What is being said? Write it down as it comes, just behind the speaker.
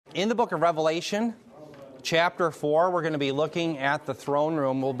In the book of Revelation, chapter 4, we're going to be looking at the throne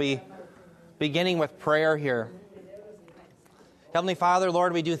room. We'll be beginning with prayer here. Heavenly Father,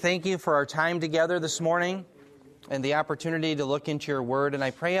 Lord, we do thank you for our time together this morning and the opportunity to look into your word. And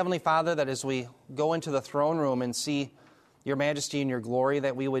I pray, Heavenly Father, that as we go into the throne room and see your majesty and your glory,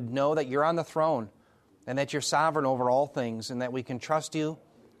 that we would know that you're on the throne and that you're sovereign over all things and that we can trust you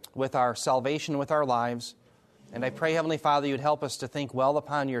with our salvation, with our lives. And I pray, Heavenly Father, you'd help us to think well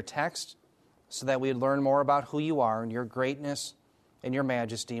upon your text so that we'd learn more about who you are and your greatness and your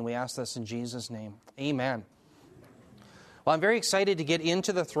majesty. And we ask this in Jesus' name. Amen. Well, I'm very excited to get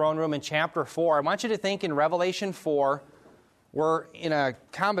into the throne room in chapter 4. I want you to think in Revelation 4, we're in a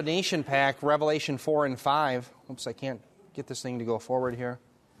combination pack, Revelation 4 and 5. Oops, I can't get this thing to go forward here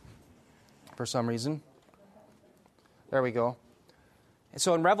for some reason. There we go.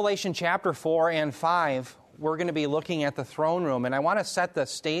 So in Revelation chapter 4 and 5, we're going to be looking at the throne room. And I want to set the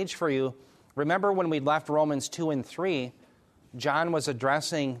stage for you. Remember when we left Romans 2 and 3, John was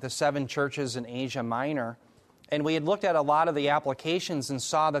addressing the 7 churches in Asia Minor. And we had looked at a lot of the applications and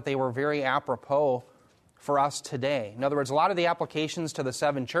saw that they were very apropos for us today. In other words, a lot of the applications to the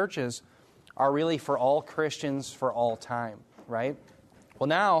 7 churches are really for all Christians for all time, right? Well,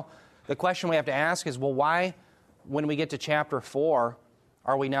 now the question we have to ask is, well, why, when we get to chapter 4,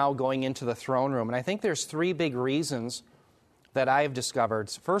 are we now going into the throne room? And I think there's 3 big reasons that I've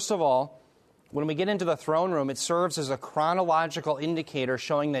discovered. First of all, when we get into the throne room, it serves as a chronological indicator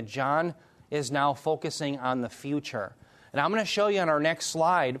showing that John is now focusing on the future. And I'm going to show you on our next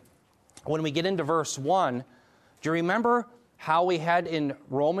slide, when we get into verse 1, do you remember how we had in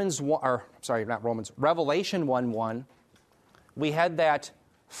Revelation 1:1, we had that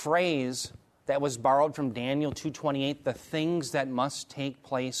phrase that was borrowed from Daniel 2:28, the things that must take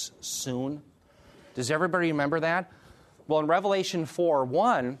place soon. Does everybody remember that? Well, in Revelation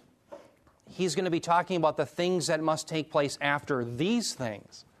 4:1, he's going to be talking about the things that must take place after these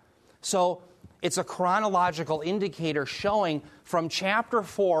things. So it's a chronological indicator showing from chapter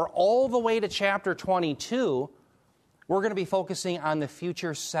 4 all the way to chapter 22, we're going to be focusing on the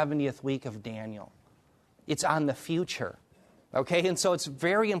future 70th week of Daniel. It's on the future. Okay, and so it's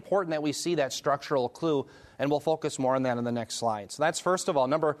very important that we see that structural clue, and we'll focus more on that in the next slide. So that's first of all.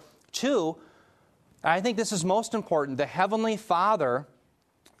 Number 2, I think this is most important. The Heavenly Father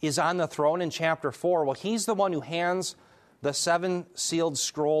is on the throne in chapter 4. Well, he's the one who hands the 7-sealed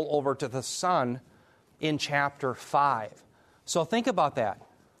scroll over to the Son in chapter 5. So think about that.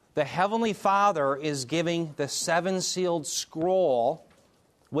 The Heavenly Father is giving the 7-sealed scroll,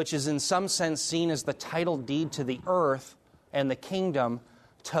 which is in some sense seen as the title deed to the earth and the kingdom,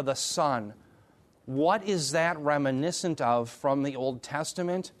 to the Son. What is that reminiscent of from the Old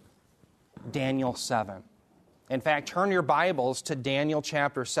Testament? Daniel 7. In fact, turn your Bibles to Daniel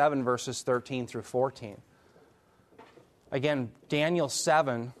chapter 7, verses 13 through 14. Again, Daniel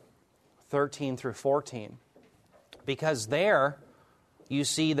 7, 13 through 14. Because there you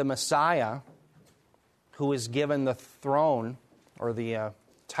see the Messiah who is given the throne, or the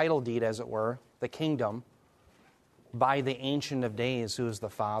title deed, as it were, the kingdom, by the Ancient of Days, who is the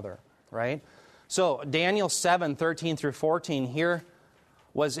Father, right? So Daniel 7, 13 through 14, here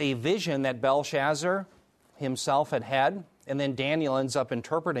was a vision that Belshazzar himself had had, and then Daniel ends up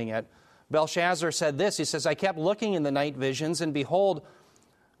interpreting it. Belshazzar said this, he says, I kept looking in the night visions, and behold,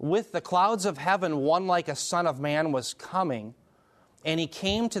 with the clouds of heaven, one like a son of man was coming, and he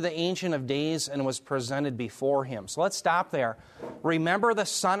came to the Ancient of Days and was presented before him. So let's stop there. Remember, the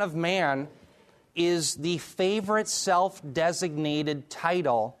Son of Man is the favorite self-designated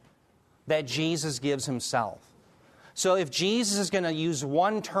title that Jesus gives himself. So if Jesus is going to use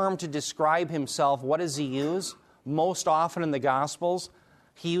one term to describe himself, what does he use? Most often in the Gospels,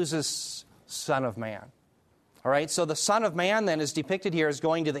 he uses Son of Man. All right, so the Son of Man then is depicted here as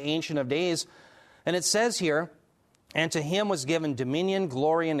going to the Ancient of Days. And it says here, and to him was given dominion,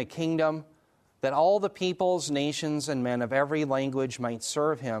 glory, and a kingdom, that all the peoples, nations, and men of every language might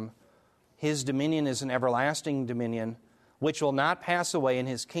serve him. His dominion is an everlasting dominion, which will not pass away, and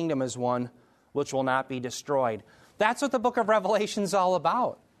his kingdom is one which will not be destroyed. That's what the book of Revelation is all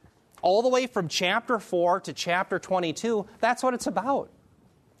about. All the way from chapter 4 to chapter 22, that's what it's about.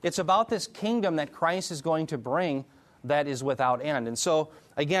 It's about this kingdom that Christ is going to bring that is without end. And so,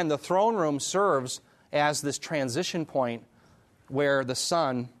 again, the throne room serves as this transition point where the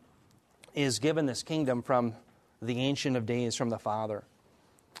Son is given this kingdom from the Ancient of Days, from the Father.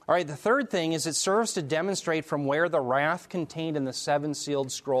 All right, the third thing is it serves to demonstrate from where the wrath contained in the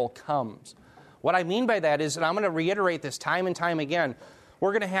 7-sealed scroll comes. What I mean by that is, and I'm going to reiterate this time and time again,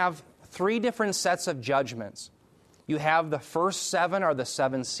 we're going to have 3 different sets of judgments. You have the first 7 are the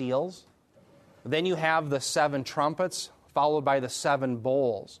 7 seals. Then you have the 7 trumpets, followed by the 7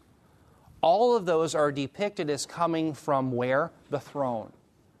 bowls. All of those are depicted as coming from where? The throne.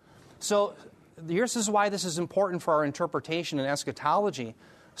 So this is why this is important for our interpretation in eschatology.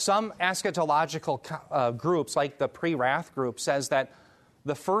 Some eschatological groups, like the pre-wrath group, says that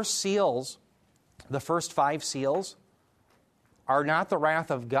the first seals, the first 5 seals, are not the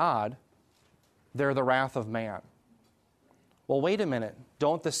wrath of God, they're the wrath of man. Well, wait a minute.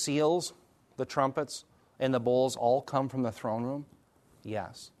 Don't the seals, the trumpets, and the bowls all come from the throne room?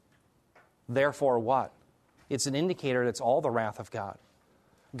 Yes. Therefore what? It's an indicator that it's all the wrath of God.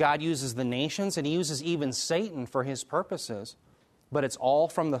 God uses the nations, and He uses even Satan for His purposes, but it's all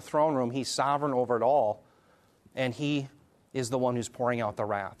from the throne room. He's sovereign over it all, and He is the one who's pouring out the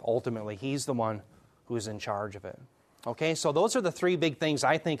wrath. Ultimately, He's the one who is in charge of it. Okay, so those are the 3 big things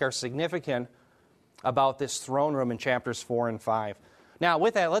I think are significant about this throne room in chapters 4 and 5. Now,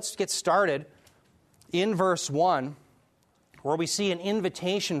 with that, let's get started in verse 1, where we see an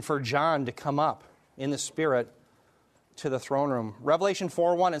invitation for John to come up in the Spirit to the throne room. Revelation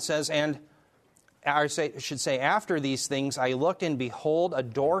 4:1, it says, after these things I looked, and behold, a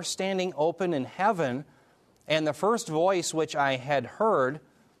door standing open in heaven, and the first voice which I had heard,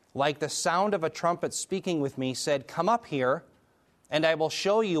 like the sound of a trumpet speaking with me, said, Come up here, and I will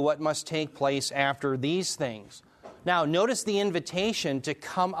show you what must take place after these things. Now, notice the invitation to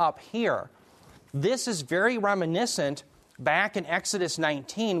come up here. This is very reminiscent back in Exodus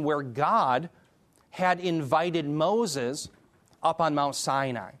 19, where God had invited Moses up on Mount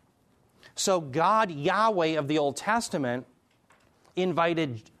Sinai. So God, Yahweh of the Old Testament,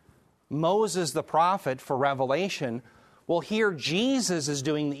 invited Moses the prophet for revelation. Well, here Jesus is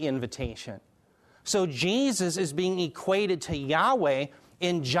doing the invitation. So Jesus is being equated to Yahweh,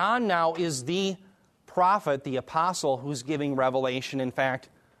 and John now is the prophet, the apostle, who's giving revelation. In fact,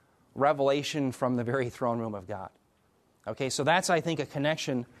 revelation from the very throne room of God. Okay, so that's, I think, a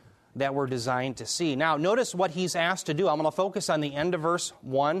connection that we're designed to see. Now, notice what he's asked to do. I'm going to focus on the end of verse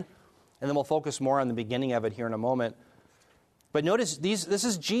 1, and then we'll focus more on the beginning of it here in a moment. But notice, this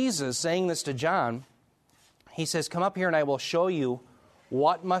is Jesus saying this to John. He says, Come up here and I will show you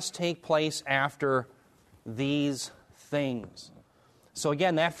what must take place after these things. So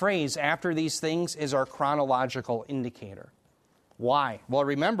again, that phrase, after these things, is our chronological indicator. Why? Well,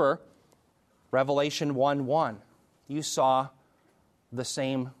 remember, Revelation 1:1. You saw the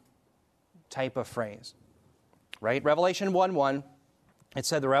same type of phrase, right? Revelation 1:1, it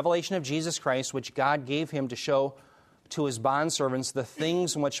said, the revelation of Jesus Christ, which God gave Him to show to His bondservants the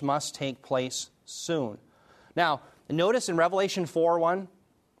things which must take place soon. Now, notice in Revelation 4:1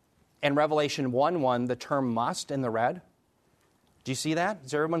 and Revelation 1:1, the term must in the red. Do you see that?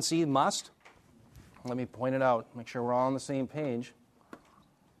 Does everyone see must? Let me point it out. Make sure we're all on the same page.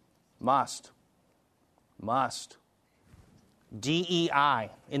 Must. Must.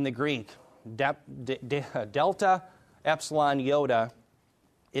 DEI in the Greek. Delta, epsilon, iota.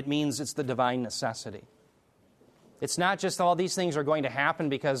 It means it's the divine necessity. It's not just all these things are going to happen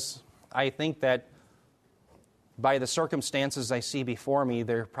because I think that by the circumstances I see before me,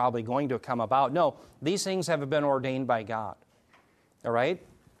 they're probably going to come about. No, these things have been ordained by God. All right?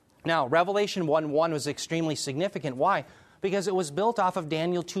 Now, Revelation 1:1 was extremely significant. Why? Because it was built off of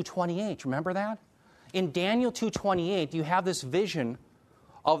Daniel 2:28. Remember that? In Daniel 2:28, you have this vision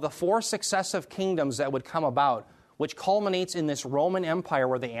of the 4 successive kingdoms that would come about, which culminates in this Roman Empire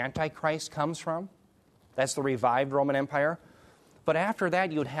where the Antichrist comes from. That's the revived Roman Empire. But after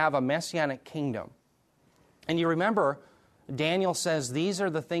that, you'd have a messianic kingdom. And you remember, Daniel says these are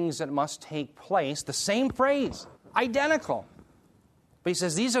the things that must take place. The same phrase, identical. But he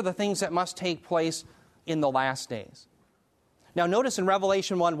says these are the things that must take place in the last days. Now notice in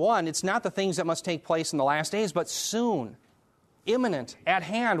Revelation 1:1, it's not the things that must take place in the last days, but soon, imminent, at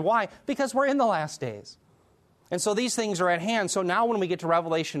hand. Why? Because we're in the last days. And so these things are at hand. So now when we get to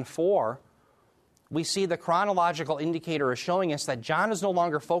Revelation 4, we see the chronological indicator is showing us that John is no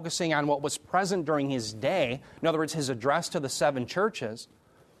longer focusing on what was present during his day, in other words, his address to the 7 churches,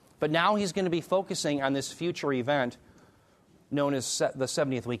 but now he's going to be focusing on this future event known as the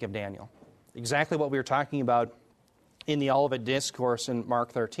 70th week of Daniel. Exactly what we were talking about in the Olivet Discourse in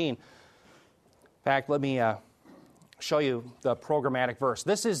Mark 13. In fact, let me show you the programmatic verse.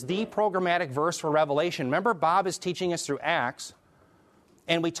 This is the programmatic verse for Revelation. Remember, Bob is teaching us through Acts,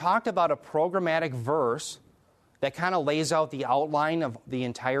 and we talked about a programmatic verse that kind of lays out the outline of the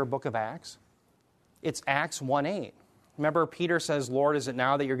entire book of Acts. It's Acts 1:8. Remember, Peter says, Lord, is it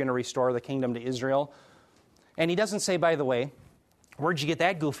now that you're going to restore the kingdom to Israel? And he doesn't say, by the way, where'd you get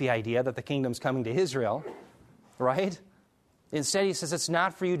that goofy idea that the kingdom's coming to Israel? right? Instead, he says, it's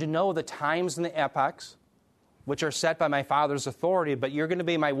not for you to know the times and the epochs, which are set by my Father's authority, but you're going to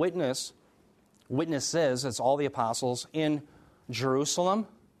be my witnesses, it's all the apostles, in Jerusalem,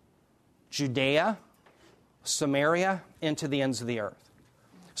 Judea, Samaria, and to the ends of the earth.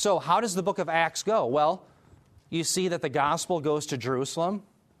 So how does the book of Acts go? Well, you see that the gospel goes to Jerusalem,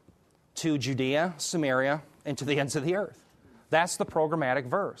 to Judea, Samaria, and to the ends of the earth. That's the programmatic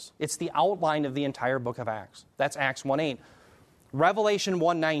verse. It's the outline of the entire book of Acts. That's Acts 1:8. Revelation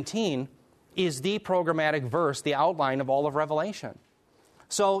 1:19 is the programmatic verse, the outline of all of Revelation.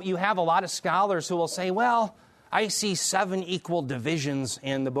 So you have a lot of scholars who will say, well, I see 7 equal divisions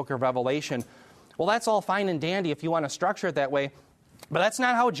in the book of Revelation. Well, that's all fine and dandy if you want to structure it that way, but that's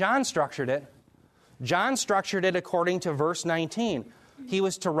not how John structured it. John structured it according to verse 19. He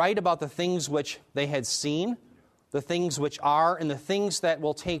was to write about the things which they had seen, the things which are, and the things that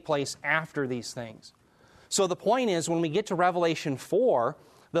will take place after these things. So the point is, when we get to Revelation 4,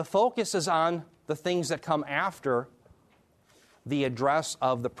 the focus is on the things that come after the address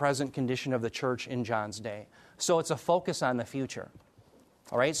of the present condition of the church in John's day. So it's a focus on the future.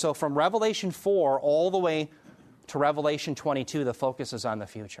 All right, so from Revelation 4 all the way to Revelation 22, the focus is on the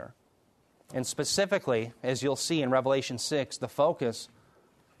future. And specifically, as you'll see in Revelation 6, the focus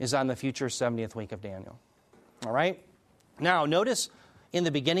is on the future 70th week of Daniel. All right? Now, notice in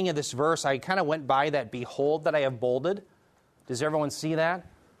the beginning of this verse, I kind of went by that behold that I have bolded. Does everyone see that?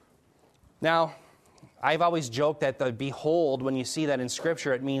 Now, I've always joked that the behold, when you see that in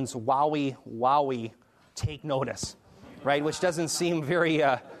Scripture, it means wowie, wowie, take notice, right? Which doesn't seem very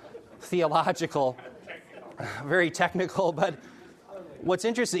theological, very technical, but what's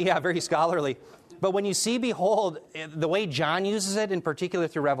interesting, very scholarly. But when you see behold, the way John uses it, in particular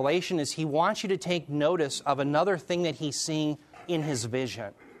through Revelation, is he wants you to take notice of another thing that he's seeing in his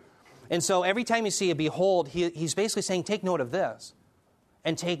vision. And so every time you see a behold, he's basically saying, take note of this,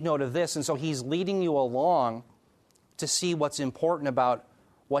 and take note of this. And so he's leading you along to see what's important about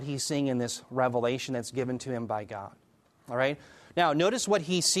what he's seeing in this revelation that's given to him by God. All right? Now, notice what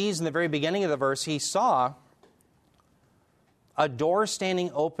he sees in the very beginning of the verse. He saw a door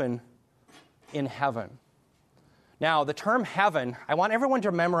standing open in heaven. Now, the term heaven, I want everyone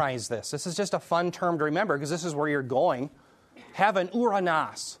to memorize this. This is just a fun term to remember because this is where you're going. Heaven,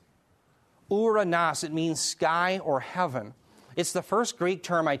 uranos. Uranos, it means sky or heaven. It's the first Greek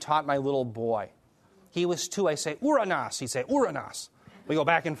term I taught my little boy. He was 2. I say, uranos. He'd say, uranos. We go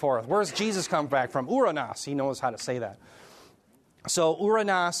back and forth. Where's Jesus come back from? Uranos. He knows how to say that. So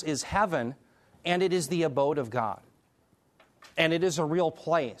uranos is heaven, and it is the abode of God. And it is a real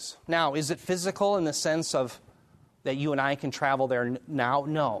place. Now, is it physical in the sense of that you and I can travel there now?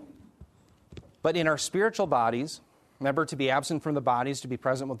 No. But in our spiritual bodies, remember, to be absent from the bodies, to be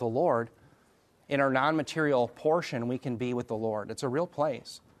present with the Lord, in our non-material portion, we can be with the Lord. It's a real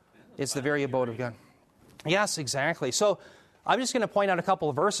place. It's the very abode of God. Yes, exactly. So I'm just going to point out a couple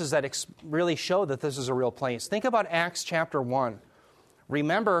of verses that really show that this is a real place. Think about Acts chapter 1.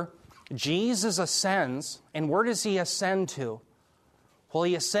 Remember, Jesus ascends, and where does he ascend to? Well,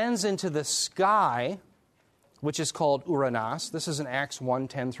 he ascends into the sky, which is called uranos. This is in Acts 1,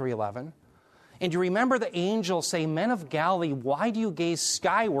 10 through 11. And you remember the angels say, men of Galilee, why do you gaze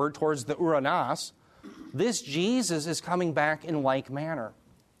skyward towards the uranos? This Jesus is coming back in like manner.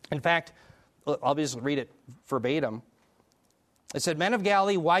 In fact, I'll just read it verbatim. It said, men of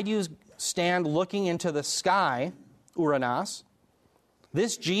Galilee, why do you stand looking into the sky, uranos?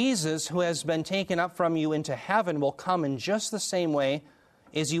 This Jesus who has been taken up from you into heaven will come in just the same way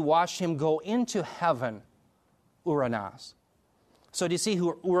as you watched him go into heaven, uranos. So do you see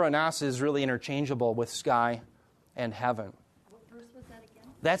who uranos is really interchangeable with sky and heaven? What verse was that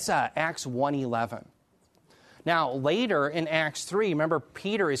again? That's Acts 1:11. Now, later in Acts 3, remember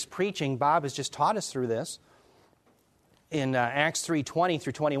Peter is preaching. Bob has just taught us through this. In Acts 3:20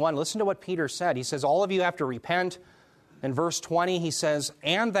 through 21, listen to what Peter said. He says, all of you have to repent. In verse 20, he says,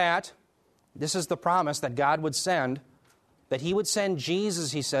 and that, this is the promise that God would send, that he would send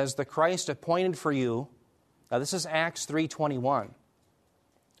Jesus, he says, the Christ appointed for you. Now, this is Acts 3:21.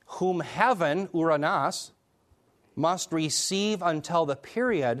 Whom heaven, uranos, must receive until the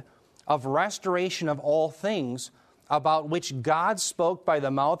period of restoration of all things, about which God spoke by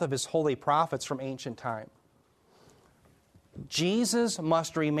the mouth of his holy prophets from ancient time. Jesus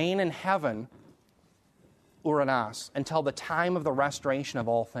must remain in heaven, uranos, until the time of the restoration of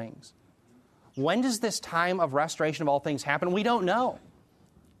all things. When does this time of restoration of all things happen? We don't know.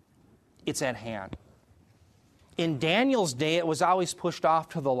 It's at hand. In Daniel's day, it was always pushed off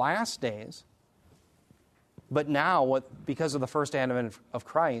to the last days. But now, because of the first advent of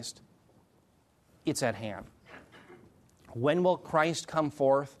Christ, it's at hand. When will Christ come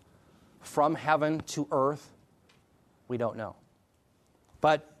forth from heaven to earth? We don't know.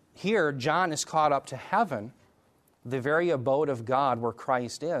 But here, John is caught up to heaven, the very abode of God where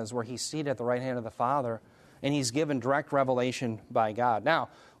Christ is, where he's seated at the right hand of the Father, and he's given direct revelation by God. Now,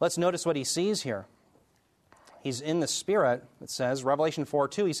 let's notice what he sees here. He's in the Spirit, it says, Revelation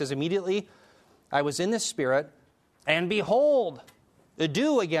 4:2, he says, immediately I was in the Spirit, and behold,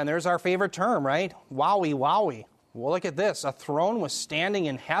 again, there's our favorite term, right? Wowie, wowie. Well, look at this. A throne was standing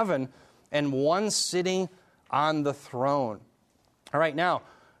in heaven, and one sitting on the throne. All right, now,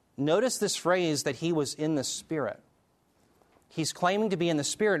 notice this phrase that he was in the Spirit. He's claiming to be in the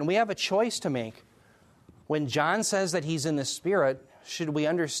Spirit, and we have a choice to make. When John says that he's in the Spirit, should we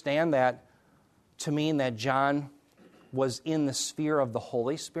understand that to mean that John was in the sphere of the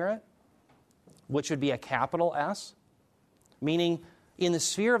Holy Spirit, which would be a capital S? Meaning, in the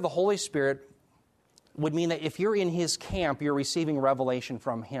sphere of the Holy Spirit would mean that if you're in his camp, you're receiving revelation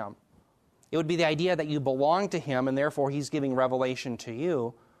from him. It would be the idea that you belong to him, and therefore he's giving revelation to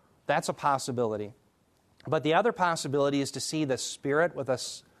you. That's a possibility. But the other possibility is to see the Spirit with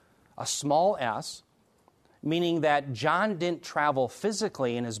a small s, meaning that John didn't travel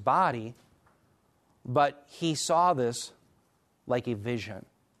physically in his body, but he saw this like a vision.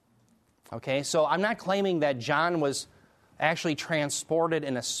 Okay, so I'm not claiming that John was actually transported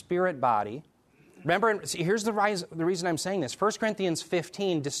in a spirit body. Remember, here's the reason I'm saying this. 1 Corinthians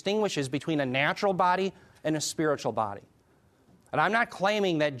 15 distinguishes between a natural body and a spiritual body. And I'm not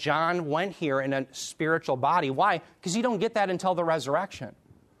claiming that John went here in a spiritual body. Why? Because you don't get that until the resurrection.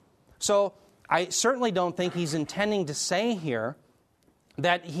 So I certainly don't think he's intending to say here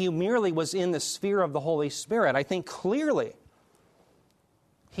that he merely was in the sphere of the Holy Spirit. I think clearly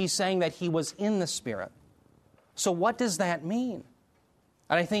he's saying that he was in the Spirit. So what does that mean?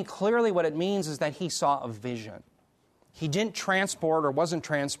 And I think clearly what it means is that he saw a vision. He didn't transport or wasn't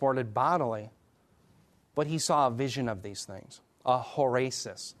transported bodily, but he saw a vision of these things. A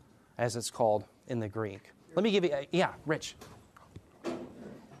horesis, as it's called in the Greek. Let me give you, Rich.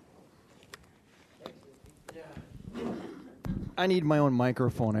 I need my own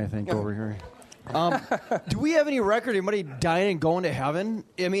microphone, I think, over here. Do we have any record of anybody dying and going to heaven?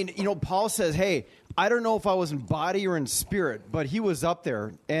 I mean, Paul says, hey, I don't know if I was in body or in spirit, but he was up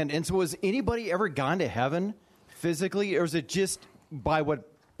there. And so has anybody ever gone to heaven physically, or is it just by what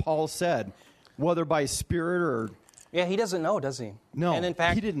Paul said, whether by spirit or... Yeah, he doesn't know, does he? No, and in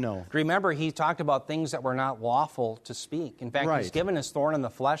fact, he didn't know. Remember, he talked about things that were not lawful to speak. In fact, right. He's given his thorn in the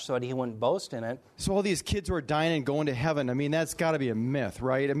flesh so that he wouldn't boast in it. So all these kids who are dying and going to heaven, I mean, that's got to be a myth,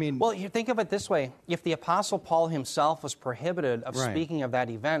 right? I mean, well, you think of it this way. If the Apostle Paul himself was prohibited of speaking of that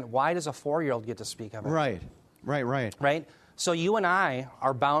event, why does a 4-year-old get to speak of it? Right. Right? So you and I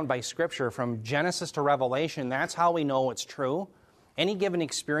are bound by Scripture from Genesis to Revelation. That's how we know it's true. Any given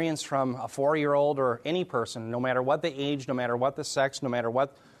experience from a 4-year-old or any person, no matter what the age, no matter what the sex, no matter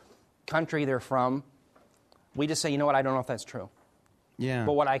what country they're from, we just say, you know what, I don't know if that's true. Yeah.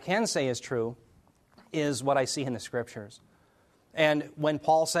 But what I can say is true is what I see in the Scriptures. And when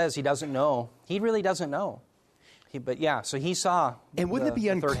Paul says he doesn't know, he really doesn't know. So he saw. And wouldn't it be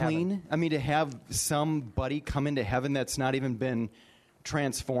unclean? I mean, to have somebody come into heaven that's not even been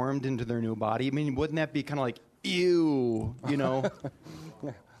transformed into their new body? I mean, wouldn't that be kind of like, ew, I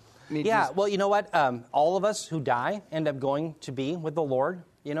mean, well, you know what? All of us who die end up going to be with the Lord,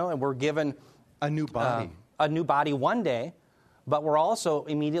 and we're given a new body. A new body one day, but we're also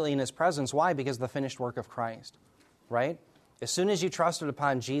immediately in His presence. Why? Because of the finished work of Christ, right? As soon as you trusted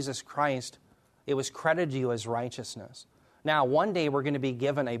upon Jesus Christ, it was credited to you as righteousness. Now, one day we're going to be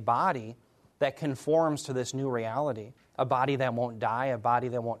given a body that conforms to this new reality, a body that won't die, a body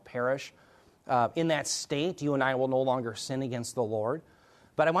that won't perish. In that state, you and I will no longer sin against the Lord.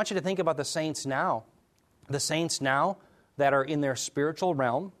 But I want you to think about the saints now. The saints now that are in their spiritual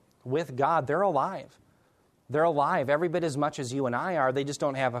realm with God, they're alive. They're alive every bit as much as you and I are. They just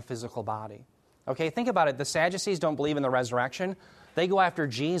don't have a physical body. Okay, think about it. The Sadducees don't believe in the resurrection. They go after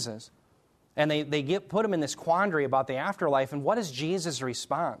Jesus. And they put him in this quandary about the afterlife. And what is Jesus'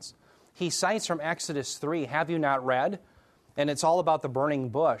 response? He cites from Exodus 3, have you not read? And it's all about the burning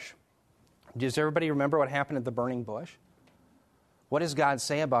bush. Does everybody remember what happened at the burning bush? What does God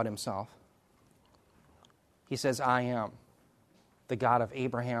say about himself? He says, I am the God of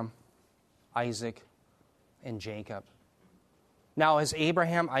Abraham, Isaac, and Jacob. Now, has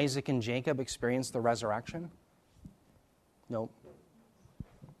Abraham, Isaac, and Jacob experienced the resurrection? Nope.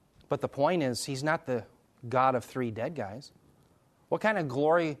 But the point is, he's not the God of 3 dead guys. What kind of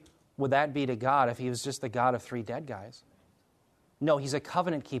glory would that be to God if he was just the God of 3 dead guys? No, he's a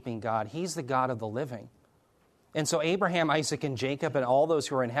covenant-keeping God. He's the God of the living. And so Abraham, Isaac, and Jacob, and all those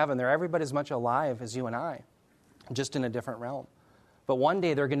who are in heaven, they're every bit as much alive as you and I, just in a different realm. But one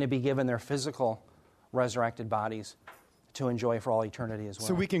day they're going to be given their physical resurrected bodies to enjoy for all eternity as well.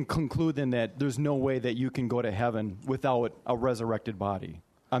 So we can conclude then that there's no way that you can go to heaven without a resurrected body.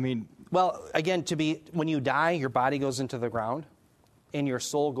 I mean... Well, again, when you die, your body goes into the ground, and your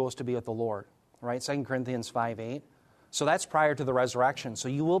soul goes to be with the Lord, right? 2 Corinthians 5:8. So that's prior to the resurrection. So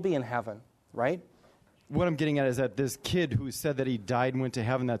you will be in heaven, right? What I'm getting at is that this kid who said that he died and went to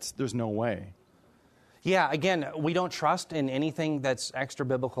heaven, there's no way. Yeah, again, we don't trust in anything that's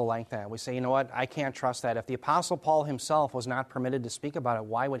extra-biblical like that. We say, you know what, I can't trust that. If the Apostle Paul himself was not permitted to speak about it,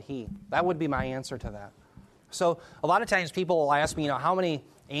 why would he? That would be my answer to that. So a lot of times people will ask me, how many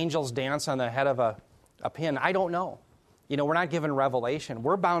angels dance on the head of a pin? I don't know. We're not given revelation.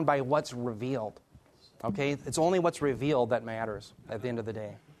 We're bound by what's revealed. Okay? It's only what's revealed that matters at the end of the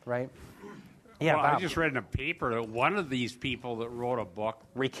day, right? Yeah, well, Bob. I just read in a paper that one of these people that wrote a book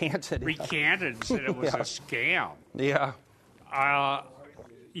recanted and said it was Yeah. a scam. Yeah.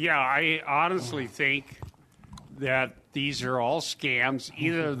 I honestly think that these are all scams,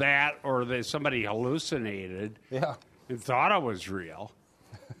 either that or that somebody hallucinated and thought it was real.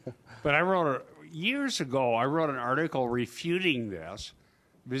 But years ago, I wrote an article refuting this.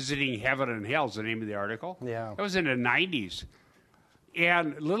 Visiting Heaven and Hell is the name of the article. Yeah. That was in the 90s.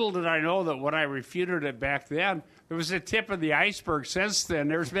 And little did I know that when I refuted it back then, it was the tip of the iceberg. Since then,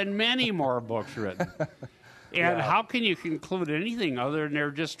 there's been many more books written. And how can you conclude anything other than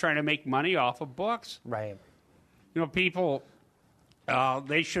they're just trying to make money off of books? Right. People,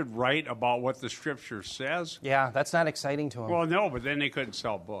 they should write about what the Scripture says. Yeah, that's not exciting to them. Well, no, but then they couldn't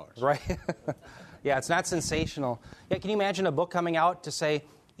sell books. Right. Yeah, it's not sensational. Yeah, can you imagine a book coming out to say,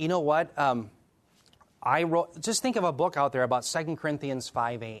 you know what, just think of a book out there about 2 Corinthians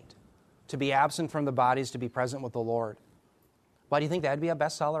 5:8, to be absent from the bodies, to be present with the Lord. Why do you think that would be a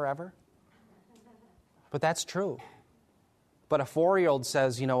bestseller ever? But that's true. But a 4-year-old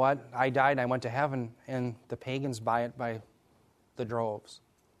says, you know what, I died and I went to heaven, and the pagans buy it by the droves.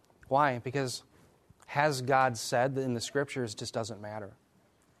 Why? Because has God said in the Scriptures just doesn't matter,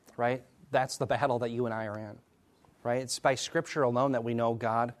 right? That's the battle that you and I are in, right? It's by Scripture alone that we know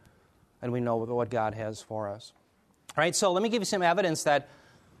God and we know what God has for us. All right, so let me give you some evidence that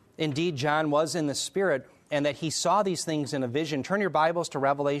indeed John was in the Spirit and that he saw these things in a vision. Turn your Bibles to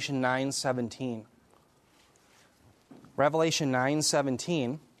Revelation 9:17. Revelation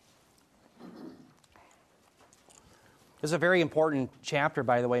 9:17 is a very important chapter,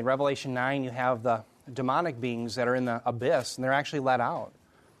 by the way. In Revelation 9, you have the demonic beings that are in the abyss, and they're actually let out.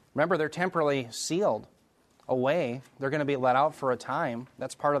 Remember, they're temporarily sealed away. They're going to be let out for a time.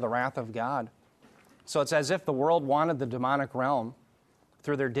 That's part of the wrath of God. So it's as if the world wanted the demonic realm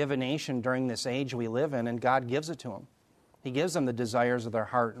through their divination during this age we live in, and God gives it to them. He gives them the desires of their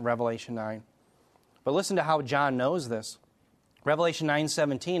heart in Revelation 9. But listen to how John knows this. Revelation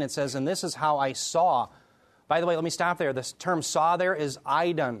 9:17, it says, and this is how I saw. By the way, let me stop there. This term saw there is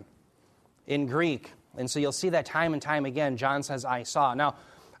eidon in Greek. And so you'll see that time and time again. John says, I saw. Now,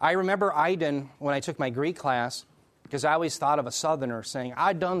 I remember eidon when I took my Greek class because I always thought of a southerner saying,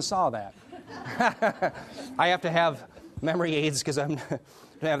 I done saw that. I have to have memory aids because I don't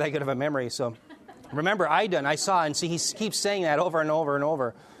have that good of a memory. So remember, eidon, I saw. And see, he keeps saying that over and over and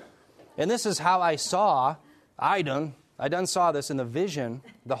over. And this is how I saw, I done saw this in the vision,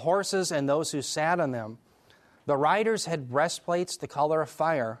 the horses and those who sat on them. The riders had breastplates the color of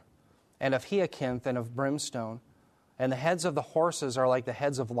fire, and of hyacinth and of brimstone. And the heads of the horses are like the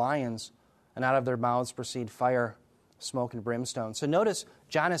heads of lions, and out of their mouths proceed fire, smoke, and brimstone. So notice,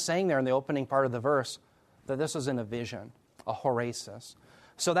 John is saying there in the opening part of the verse that this was in a vision, a horasis.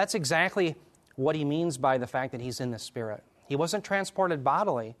 So that's exactly what he means by the fact that he's in the Spirit. He wasn't transported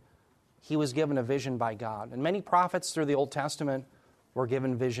bodily. He was given a vision by God. And many prophets through the Old Testament were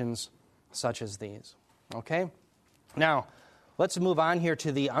given visions such as these. Okay? Now, let's move on here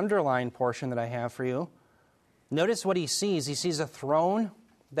to the underlined portion that I have for you. Notice what he sees. He sees a throne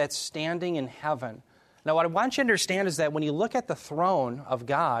that's standing in heaven. Now, what I want you to understand is that when you look at the throne of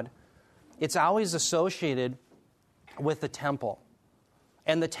God, it's always associated with the temple.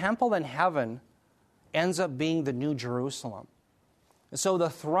 And the temple in heaven ends up being the New Jerusalem. So the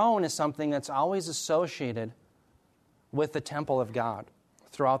throne is something that's always associated with the temple of God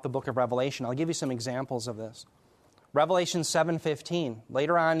throughout the book of Revelation. I'll give you some examples of this. Revelation 7:15.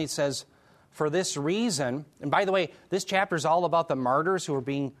 Later on, he says, for this reason, and by the way, this chapter is all about the martyrs who are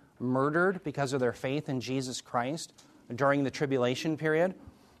being murdered because of their faith in Jesus Christ during the tribulation period.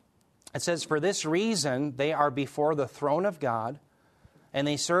 It says, for this reason, they are before the throne of God, and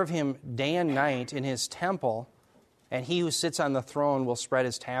they serve him day and night in his temple, and he who sits on the throne will spread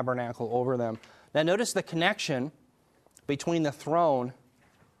his tabernacle over them. Now notice the connection between the throne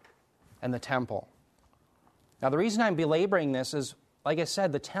and the temple. Now the reason I'm belaboring this is, like I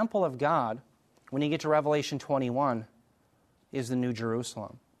said, the temple of God, when you get to Revelation 21, is the New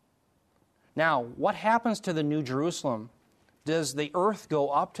Jerusalem. Now, what happens to the New Jerusalem? Does the earth go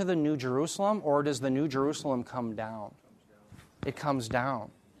up to the New Jerusalem, or does the New Jerusalem come down? It comes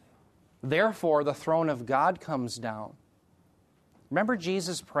down. Therefore, the throne of God comes down. Remember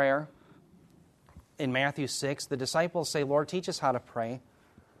Jesus' prayer in Matthew 6? The disciples say, Lord, teach us how to pray.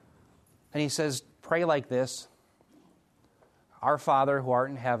 And he says, pray like this. Our Father who art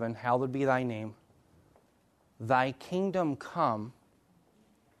in heaven, hallowed be thy name. Thy kingdom come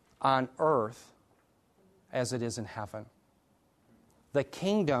on earth as it is in heaven. The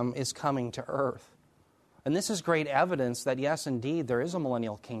kingdom is coming to earth. And this is great evidence that, yes, indeed, there is a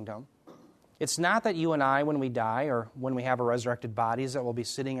millennial kingdom. It's not that you and I, when we die or when we have our resurrected bodies, that we'll be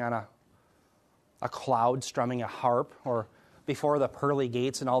sitting on a cloud strumming a harp or before the pearly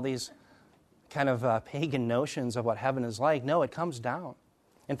gates and all these kind of pagan notions of what heaven is like. No, it comes down.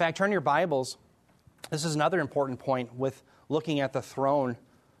 In fact, turn your Bibles. This is another important point with looking at the throne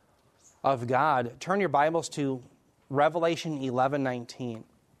of God. Turn your Bibles to Revelation 11:19.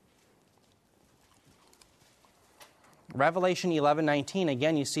 Revelation 11:19,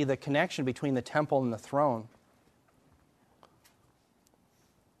 again, you see the connection between the temple and the throne.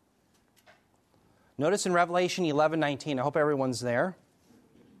 Notice in Revelation 11:19, I hope everyone's there.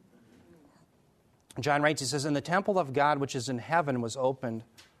 John writes, he says, and the temple of God which is in heaven was opened,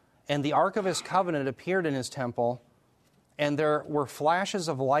 and the ark of his covenant appeared in his temple, and there were flashes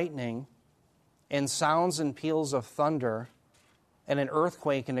of lightning, and sounds and peals of thunder, and an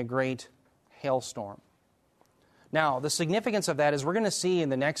earthquake and a great hailstorm. Now, the significance of that is we're going to see in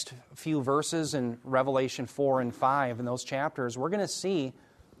the next few verses in Revelation 4 and 5, in those chapters, we're going to see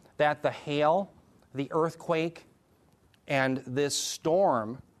that the hail, the earthquake, and this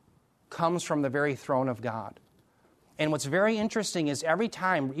storm comes from the very throne of God. And what's very interesting is every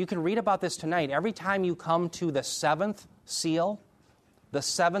time, you can read about this tonight, every time you come to the seventh seal, the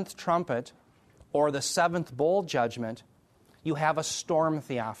seventh trumpet, or the seventh bowl judgment, you have a storm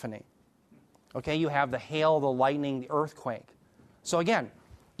theophany. Okay, you have the hail, the lightning, the earthquake. So again,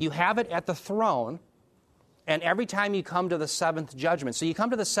 you have it at the throne, and every time you come to the seventh judgment, so you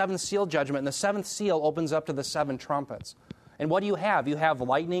come to the seventh seal judgment, and the seventh seal opens up to the seven trumpets. And what do you have? You have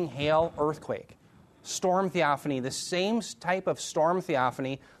lightning, hail, earthquake. Storm theophany, the same type of storm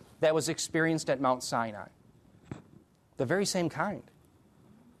theophany that was experienced at Mount Sinai. The very same kind.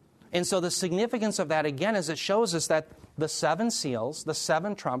 And so the significance of that, again, is it shows us that the seven seals, the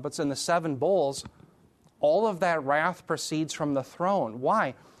seven trumpets, and the seven bowls, all of that wrath proceeds from the throne.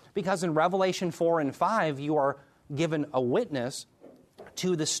 Why? Because in Revelation 4 and 5, you are given a witness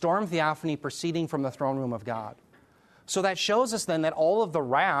to the storm theophany proceeding from the throne room of God. So that shows us then that all of the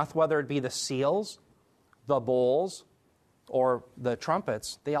wrath, whether it be the seals, the bowls, or the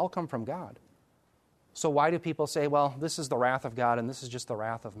trumpets, they all come from God. So why do people say, well, this is the wrath of God and this is just the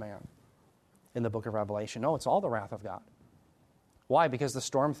wrath of man in the book of Revelation? No, it's all the wrath of God. Why? Because the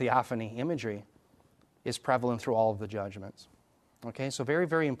storm theophany imagery is prevalent through all of the judgments. Okay, so very,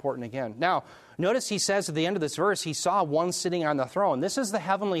 very important again. Now, notice he says at the end of this verse, he saw one sitting on the throne. This is the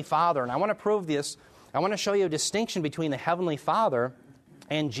Heavenly Father, and I want to prove this. I want to show you a distinction between the Heavenly Father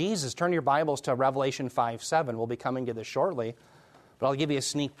and Jesus. Turn your Bibles to Revelation 5:7. We'll be coming to this shortly, but I'll give you a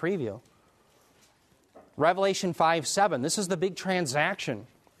sneak preview. Revelation 5:7. This is the big transaction.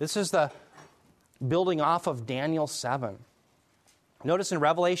 This is the building off of Daniel 7. Notice in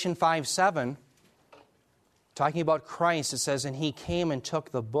Revelation 5:7, talking about Christ, it says, and he came and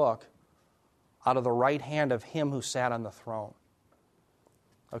took the book out of the right hand of him who sat on the throne.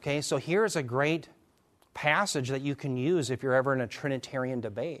 Okay, so here's a great passage that you can use if you're ever in a Trinitarian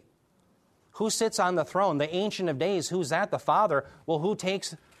debate. Who sits on the throne? The Ancient of Days. Who's that? The Father. Well, who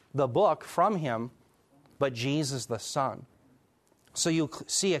takes the book from him but Jesus the Son? So you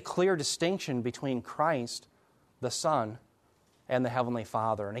see a clear distinction between Christ, the Son, and the Heavenly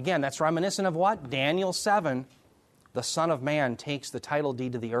Father. And again, that's reminiscent of what? Daniel 7. The Son of Man takes the title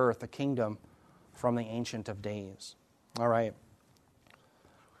deed to the earth, the kingdom, from the Ancient of Days. All right.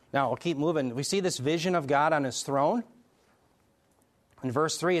 Now, we'll keep moving. We see this vision of God on his throne. In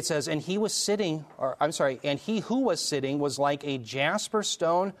verse 3, it says, and he who was sitting was like a jasper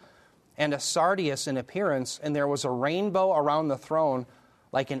stone and a sardius in appearance, and there was a rainbow around the throne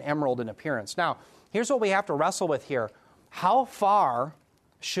like an emerald in appearance. Now, here's what we have to wrestle with here. How far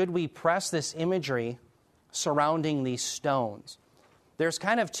should we press this imagery surrounding these stones? There's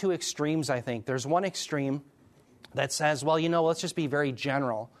kind of two extremes, I think. There's one extreme that says, well, let's just be very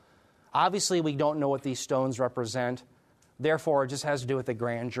general. Obviously, we don't know what these stones represent. Therefore, it just has to do with the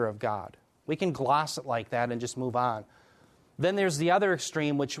grandeur of God. We can gloss it like that and just move on. Then there's the other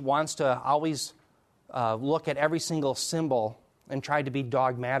extreme, which wants to always look at every single symbol and try to be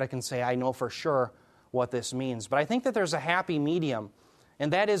dogmatic and say, I know for sure what this means. But I think that there's a happy medium,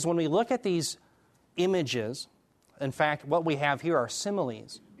 and that is when we look at these images, in fact, what we have here are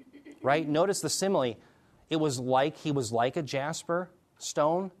similes, right? Notice the simile. He was like a jasper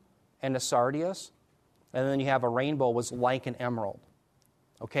stone and a sardius, and then you have a rainbow was like an emerald.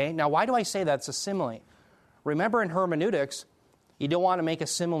 Okay? Now, why do I say that's a simile? Remember, in hermeneutics, you don't want to make a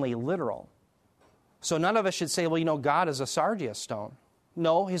simile literal. So none of us should say, well, God is a sardius stone.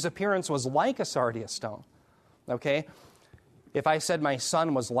 No, his appearance was like a sardius stone. Okay? If I said my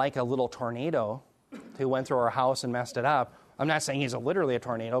son was like a little tornado who went through our house and messed it up, I'm not saying he's literally a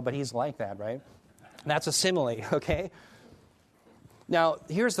tornado, but he's like that, right? That's a simile, okay? Now,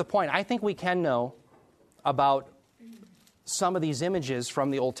 here's the point. I think we can know about some of these images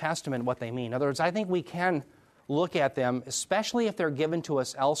from the Old Testament, what they mean. In other words, I think we can look at them, especially if they're given to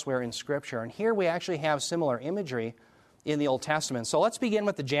us elsewhere in Scripture. And here we actually have similar imagery in the Old Testament. So let's begin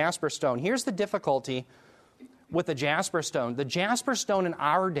with the jasper stone. Here's the difficulty with the jasper stone. The jasper stone in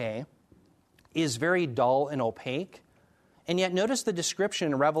our day is very dull and opaque. And yet notice the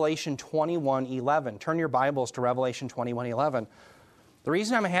description in Revelation 21:11. Turn your Bibles to Revelation 21:11. The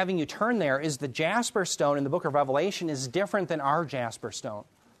reason I'm having you turn there is the jasper stone in the book of Revelation is different than our jasper stone.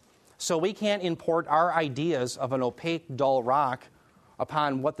 So we can't import our ideas of an opaque, dull rock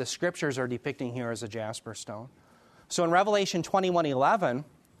upon what the Scriptures are depicting here as a jasper stone. So in Revelation 21:11,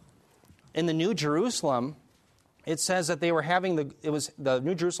 in the New Jerusalem, it says that they were having the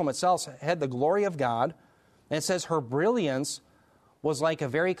New Jerusalem itself had the glory of God, and it says her brilliance was like a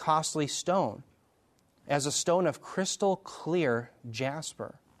very costly stone, as a stone of crystal clear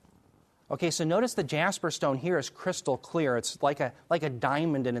jasper. Okay, so notice the jasper stone here is crystal clear. It's like a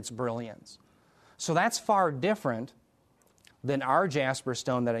diamond in its brilliance. So that's far different than our jasper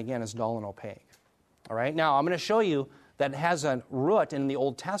stone that, again, is dull and opaque. All right, now I'm going to show you that it has a root in the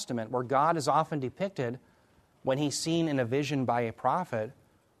Old Testament where God is often depicted when he's seen in a vision by a prophet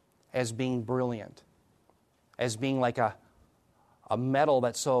as being brilliant, as being like a metal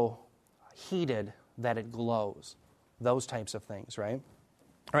that's so heated that it glows. Those types of things, right?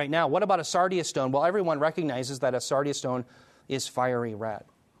 All right, now, what about a sardius stone? Well, everyone recognizes that a sardius stone is fiery red.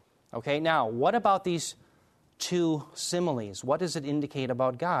 Okay, now, what about these two similes? What does it indicate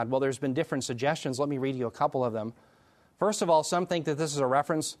about God? Well, there's been different suggestions. Let me read you a couple of them. First of all, some think that this is a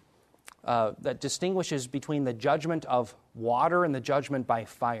reference that distinguishes between the judgment of water and the judgment by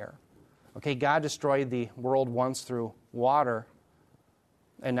fire. Okay, God destroyed the world once through water,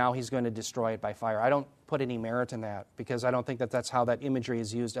 and now he's going to destroy it by fire. I don't put any merit in that because I don't think that that's how that imagery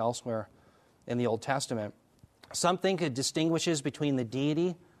is used elsewhere in the Old Testament. Some think it distinguishes between the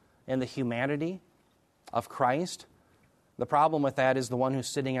deity and the humanity of Christ. The problem with that is the one who's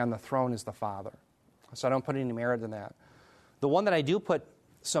sitting on the throne is the Father. So I don't put any merit in that. The one that I do put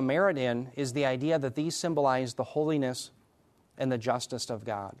some merit in is the idea that these symbolize the holiness and the justice of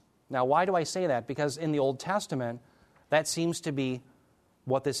God. Now, why do I say that? Because in the Old Testament, that seems to be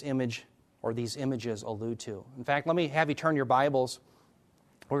what this image or these images allude to. In fact, let me have you turn your Bibles.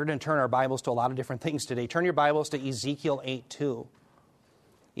 We're going to turn our Bibles to a lot of different things today. Turn your Bibles to Ezekiel 8:2.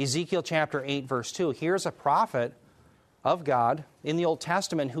 Ezekiel chapter 8, verse 2. Here's a prophet of God in the Old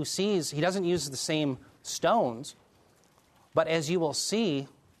Testament who sees, he doesn't use the same stones, but as you will see,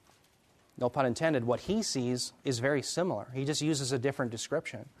 no pun intended, what he sees is very similar. He just uses a different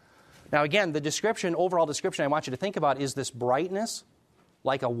description. Now again, the description, overall description I want you to think about is this brightness,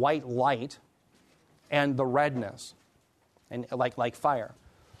 like a white light, and the redness, and like fire.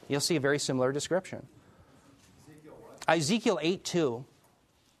 You'll see a very similar description. Ezekiel 8:2.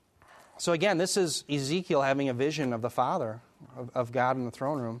 So again, this is Ezekiel having a vision of the Father, of God in the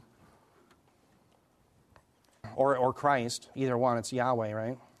throne room. Or Christ, either one, it's Yahweh,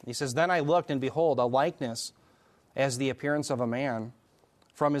 right? He says, "Then I looked, and behold, a likeness as the appearance of a man.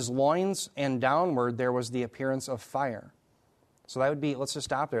 From his loins and downward there was the appearance of fire." So that would be, let's just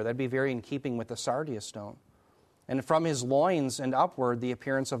stop there. That would be very in keeping with the sardius stone. "And from his loins and upward the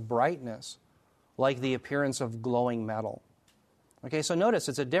appearance of brightness, like the appearance of glowing metal." Okay, so notice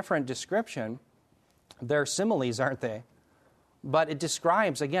it's a different description. They're similes, aren't they? But it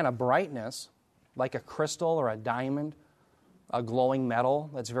describes, again, a brightness, like a crystal or a diamond, a glowing metal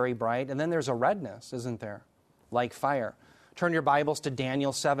that's very bright. And then there's a redness, isn't there? Like fire. Turn your Bibles to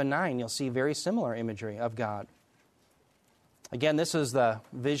Daniel 7:9. You'll see very similar imagery of God. Again, this is the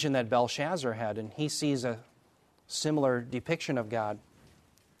vision that Belshazzar had, and he sees a similar depiction of God.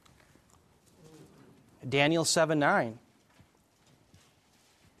 Daniel 7:9.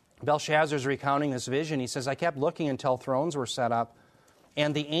 Belshazzar's recounting this vision. He says, I kept looking until thrones were set up,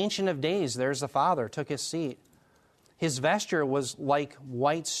 and the Ancient of Days, there's the Father, took his seat. His vesture was like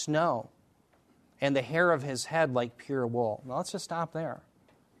white snow, and the hair of his head like pure wool. Now let's just stop there.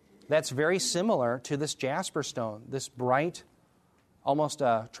 That's very similar to this jasper stone, this bright, almost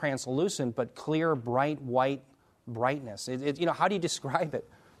translucent, but clear, bright, white brightness. How do you describe it?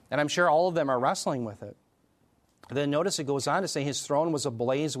 And I'm sure all of them are wrestling with it. Then notice it goes on to say his throne was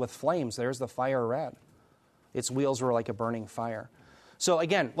ablaze with flames. There's the fire red. Its wheels were like a burning fire. So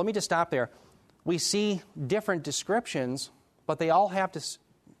again, let me just stop there. We see different descriptions, but they all have to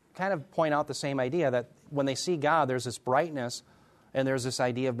kind of point out the same idea that when they see God, there's this brightness and there's this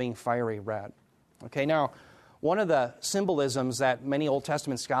idea of being fiery red. Okay, now, one of the symbolisms that many Old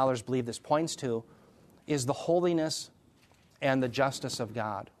Testament scholars believe this points to is the holiness and the justice of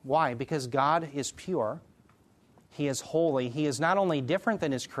God. Why? Because God is pure. He is holy. He is not only different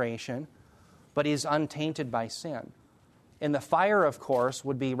than his creation, but he is untainted by sin. And the fire, of course,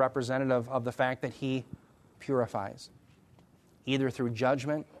 would be representative of the fact that he purifies, either through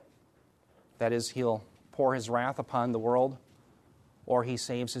judgment, that is, he'll pour his wrath upon the world, or he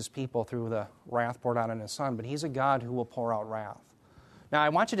saves his people through the wrath poured out on his Son. But he's a God who will pour out wrath. Now, I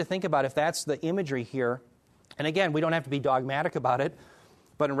want you to think about if that's the imagery here, and again, we don't have to be dogmatic about it,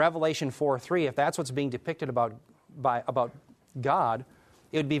 but in Revelation 4:3, if that's what's being depicted about God,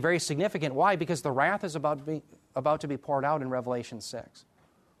 it would be very significant. Why? Because the wrath is about to be poured out in Revelation 6.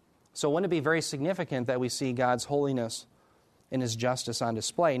 So wouldn't it be very significant that we see God's holiness and his justice on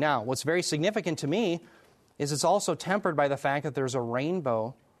display? Now, what's very significant to me is it's also tempered by the fact that there's a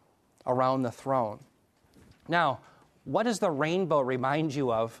rainbow around the throne. Now, what does the rainbow remind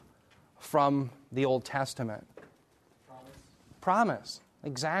you of from the Old Testament? Promise.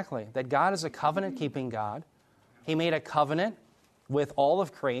 Exactly. That God is a covenant-keeping God. He made a covenant with all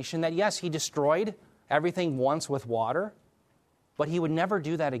of creation that, yes, he destroyed everything once with water, but he would never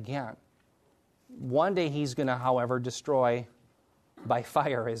do that again. One day he's going to, however, destroy by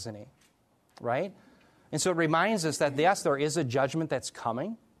fire, isn't he? Right? And so it reminds us that, yes, there is a judgment that's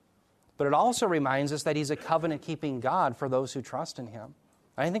coming, but it also reminds us that he's a covenant-keeping God for those who trust in him.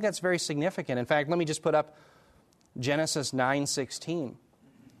 I think that's very significant. In fact, let me just put up Genesis 9:16.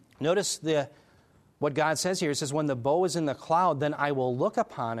 Notice what God says here. It says, when the bow is in the cloud, then I will look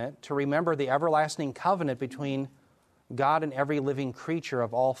upon it to remember the everlasting covenant between God and every living creature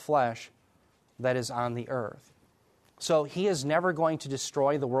of all flesh that is on the earth. So he is never going to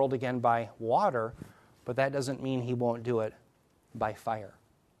destroy the world again by water, but that doesn't mean he won't do it by fire.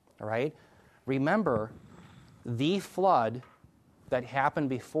 All right? Remember, the flood that happened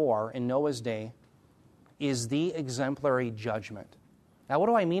before in Noah's day is the exemplary judgment. Now, what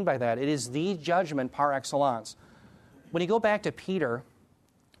do I mean by that? It is the judgment par excellence. When you go back to Peter,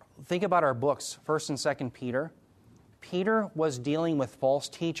 think about our books, 1st and 2nd Peter. Peter was dealing with false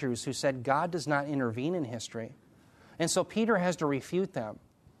teachers who said God does not intervene in history. And so Peter has to refute them.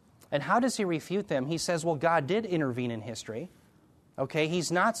 And how does he refute them? He says, well, God did intervene in history. Okay,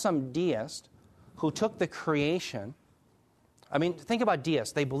 he's not some deist who took the creation. I mean, think about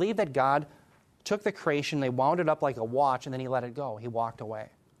deists. They believe that God took the creation, they wound it up like a watch, and then he let it go. He walked away.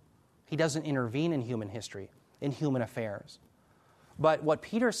 He doesn't intervene in human history, in human affairs. But what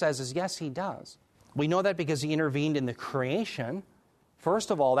Peter says is, yes, he does. We know that because he intervened in the creation.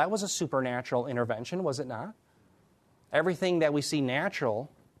 First of all, that was a supernatural intervention, was it not? Everything that we see natural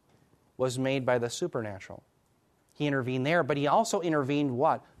was made by the supernatural. He intervened there, but he also intervened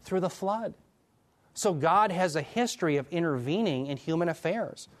what? Through the flood. So God has a history of intervening in human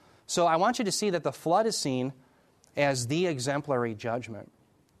affairs. So I want you to see that the flood is seen as the exemplary judgment.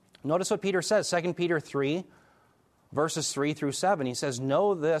 Notice what Peter says, 2 Peter 3, verses 3 through 7. He says,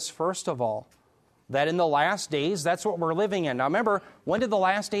 know this, first of all, that in the last days, that's what we're living in. Now remember, when did the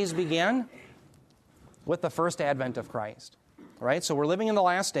last days begin? With the first advent of Christ. All right, so we're living in the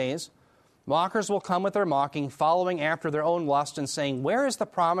last days. Mockers will come with their mocking, following after their own lust and saying, where is the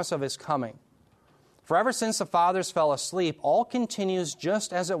promise of his coming? For ever since the fathers fell asleep, all continues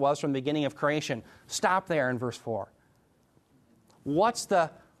just as it was from the beginning of creation. Stop there in verse 4. What's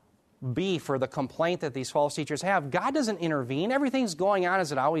the beef or the complaint that these false teachers have? God doesn't intervene. Everything's going on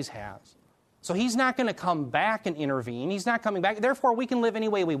as it always has. So he's not going to come back and intervene. He's not coming back. Therefore, we can live any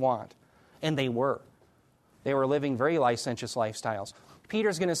way we want. And they were. They were living very licentious lifestyles.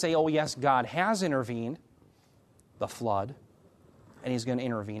 Peter's going to say, oh, yes, God has intervened, the flood, and he's going to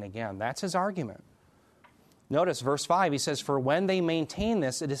intervene again. That's his argument. Notice verse 5, he says, "For when they maintain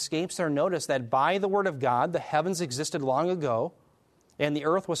this, it escapes their notice that by the word of God the heavens existed long ago, and the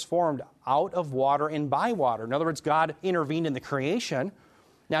earth was formed out of water and by water." In other words, God intervened in the creation.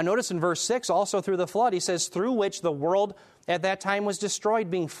 Now notice in verse 6, also through the flood, he says, "Through which the world at that time was destroyed,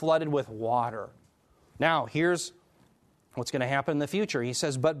 being flooded with water." Now, here's what's going to happen in the future. He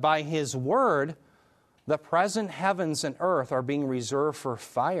says, "But by his word, the present heavens and earth are being reserved for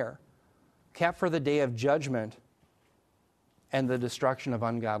fire, kept for the day of judgment and the destruction of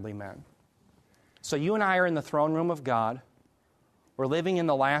ungodly men." So you and I are in the throne room of God. We're living in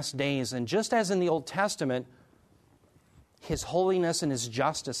the last days, and just as in the Old Testament, his holiness and his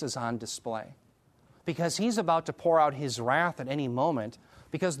justice is on display, because he's about to pour out his wrath at any moment,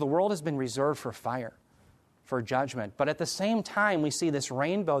 because the world has been reserved for fire, for judgment. But at the same time, we see this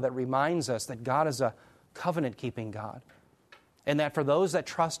rainbow that reminds us that God is a covenant-keeping God, and that for those that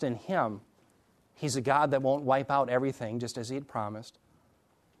trust in him, he's a God that won't wipe out everything, just as he had promised,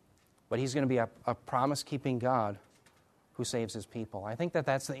 but he's going to be a promise-keeping God who saves his people. I think that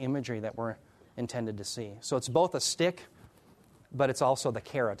that's the imagery that we're intended to see. So it's both a stick, but it's also the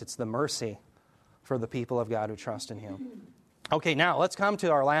carrot. It's the mercy for the people of God who trust in him. Okay, now let's come to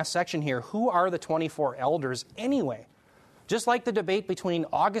our last section here. Who are the 24 elders anyway? Just like the debate between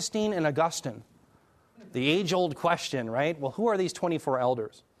Augustine and Augustine, the age-old question, right? Well, who are these 24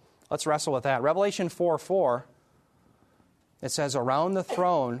 elders? Let's wrestle with that. Revelation 4:4, it says, "Around the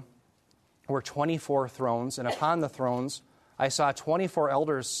throne were 24 thrones, and upon the thrones I saw 24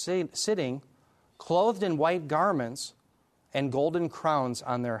 elders sitting, clothed in white garments, and golden crowns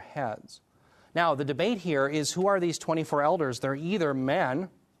on their heads." Now, the debate here is, who are these 24 elders? They're either men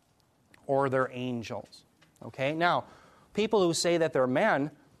or they're angels. Okay? Now, people who say that they're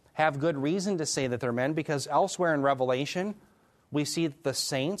men have good reason to say that they're men, because elsewhere in Revelation, we see the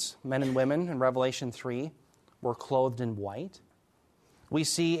saints, men and women, in Revelation 3, were clothed in white. We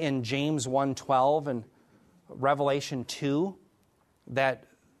see in James 1:12 and Revelation 2 that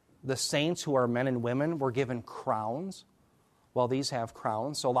the saints who are men and women were given crowns. Well, these have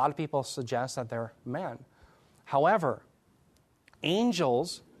crowns, so a lot of people suggest that they're men. However,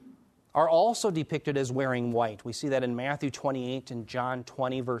 angels are also depicted as wearing white. We see that in Matthew 28 and John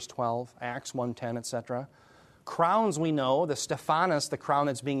 20, verse 12, Acts 1:10, etc. Crowns, we know, the Stephanos, the crown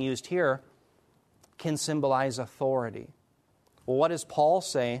that's being used here, can symbolize authority. Well, what does Paul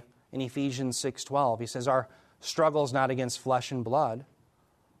say in Ephesians 6:12? He says, "Our struggle is not against flesh and blood,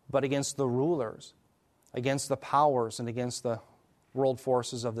 but against the rulers, against the powers, and against the world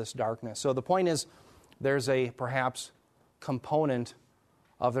forces of this darkness." So the point is, there's a perhaps component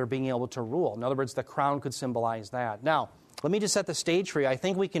of their being able to rule. In other words, the crown could symbolize that. Now, let me just set the stage for you. I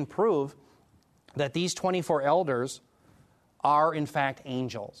think we can prove that these 24 elders are, in fact,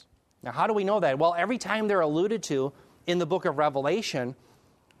 angels. Now, how do we know that? Well, every time they're alluded to in the book of Revelation,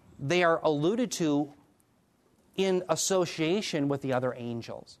 they are alluded to in association with the other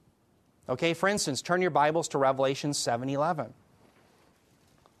angels. Okay, for instance, turn your Bibles to Revelation 7:11.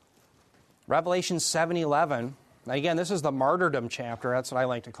 Revelation 7:11. Now again, this is the martyrdom chapter. That's what I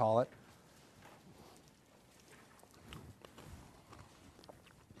like to call it.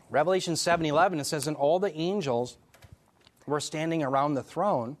 Revelation 7:11, it says, "And all the angels were standing around the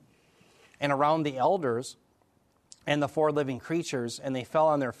throne and around the elders and the four living creatures, and they fell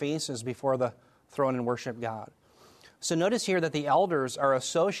on their faces before the throne and worshiped God." So notice here that the elders are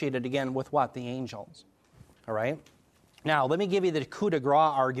associated, again, with what? The angels. All right? Now, let me give you the coup de grace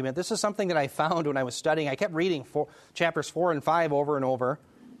argument. This is something that I found when I was studying. I kept reading chapters 4 and 5 over and over.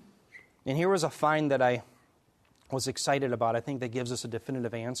 And here was a find that I was excited about. I think that gives us a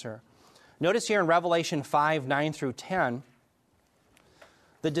definitive answer. Notice here in Revelation 5, 9 through 10,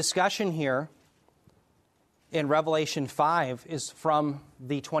 the discussion here in Revelation 5 is from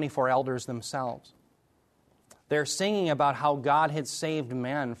the 24 elders themselves. They're singing about how God had saved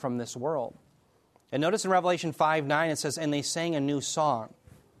men from this world. And notice in Revelation 5:9 it says, "And they sang a new song."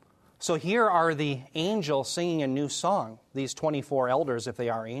 So here are the angels singing a new song, these 24 elders, if they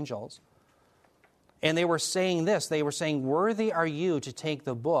are angels. And they were saying this, they were saying, "Worthy are you to take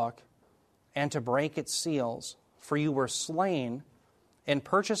the book and to break its seals, for you were slain and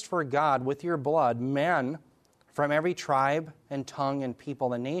purchased for God with your blood men from every tribe and tongue and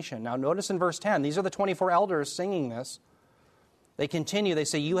people and nation." Now notice in verse 10, these are the 24 elders singing this. They continue, they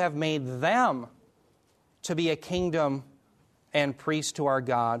say, "You have made them to be a kingdom and priests to our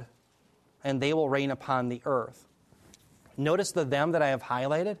God, and they will reign upon the earth." Notice the them that I have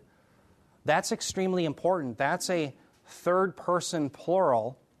highlighted. That's extremely important. That's a third-person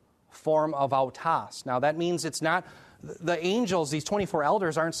plural form of autos. Now that means it's not, the angels, these 24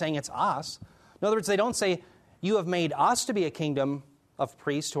 elders, aren't saying it's us. In other words, they don't say, You have made us to be a kingdom of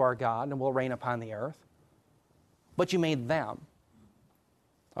priests to our God, and we'll reign upon the earth. But you made them.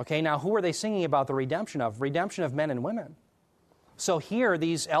 Okay, now who are they singing about the redemption of? Redemption of men and women. So here,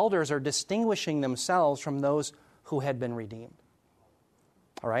 these elders are distinguishing themselves from those who had been redeemed.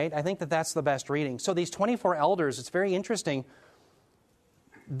 All right, I think that that's the best reading. So these 24 elders, it's very interesting.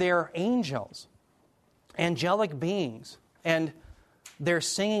 They're angels, angelic beings, and they're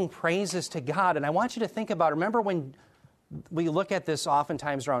singing praises to God. And I want you to think about, remember when we look at this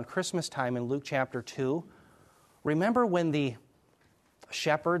oftentimes around Christmas time in Luke chapter 2? Remember when the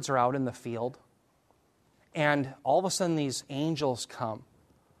shepherds are out in the field, and all of a sudden these angels come.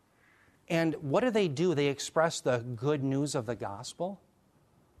 And what do? They express the good news of the gospel,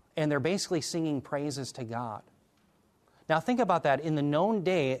 and they're basically singing praises to God. Now think about that. In the known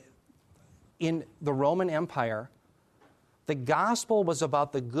day, in the Roman Empire, the gospel was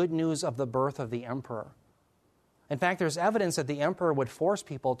about the good news of the birth of the emperor. In fact, there's evidence that the emperor would force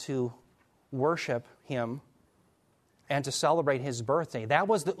people to worship him and to celebrate his birthday. That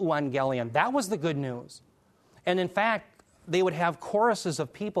was the euangelion. That was the good news. And in fact, they would have choruses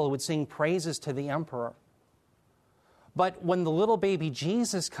of people who would sing praises to the emperor. But when the little baby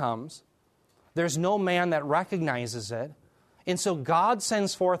Jesus comes, there's no man that recognizes it. And so God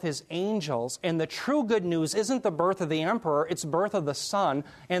sends forth his angels, and the true good news isn't the birth of the emperor, it's the birth of the Son,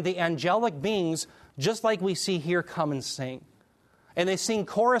 and the angelic beings, just like we see here, come and sing. And they sing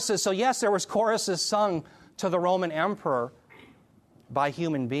choruses. So yes, there was choruses sung to the Roman emperor by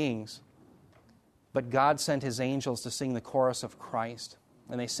human beings. But God sent his angels to sing the chorus of Christ.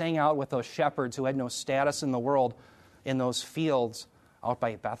 And they sang out with those shepherds who had no status in the world in those fields out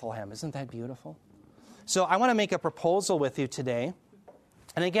by Bethlehem. Isn't that beautiful? So I want to make a proposal with you today.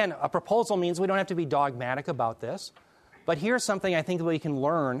 And again, a proposal means we don't have to be dogmatic about this. But here's something I think that we can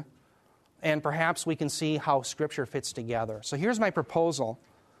learn, and perhaps we can see how Scripture fits together. So here's my proposal.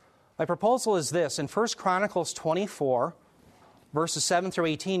 My proposal is this. In 1 Chronicles 24, verses 7 through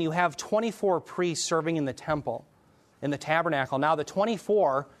 18, you have 24 priests serving in the temple, in the tabernacle. Now, the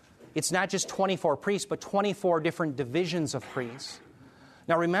 24, it's not just 24 priests, but 24 different divisions of priests.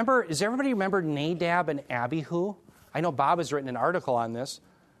 Now, remember, does everybody remember Nadab and Abihu? I know Bob has written an article on this.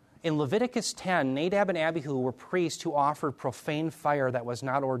 In Leviticus 10, Nadab and Abihu were priests who offered profane fire that was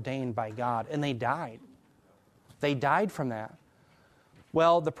not ordained by God, and they died. They died from that.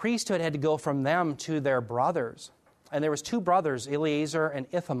 Well, the priesthood had to go from them to their brothers. And there was two brothers, Eleazar and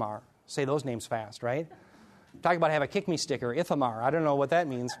Ithamar. Say those names fast, right? Talk about have a kick me sticker, Ithamar. I don't know what that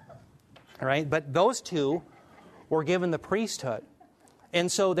means, all right? But those two were given the priesthood. And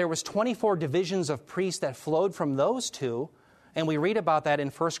so there was 24 divisions of priests that flowed from those two, and we read about that in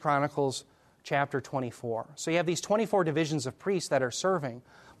 1 Chronicles chapter 24. So you have these 24 divisions of priests that are serving.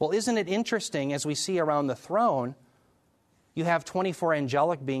 Well, isn't it interesting, as we see around the throne, you have 24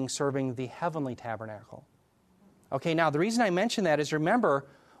 angelic beings serving the heavenly tabernacle. Okay, now the reason I mention that is, remember,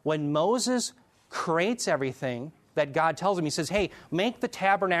 when Moses creates everything that God tells him, he says, hey, make the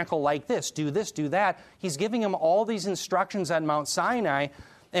tabernacle like this, do that. He's giving him all these instructions on Mount Sinai.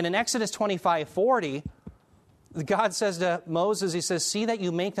 And in Exodus 25:40, God says to Moses, he says, see that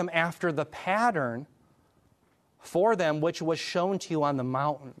you make them after the pattern for them which was shown to you on the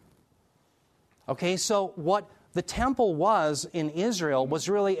mountain. Okay, so what the temple was in Israel was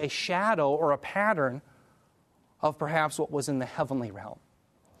really a shadow or a pattern of perhaps what was in the heavenly realm.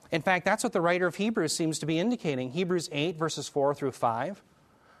 In fact, that's what the writer of Hebrews seems to be indicating. Hebrews 8, verses 4 through 5.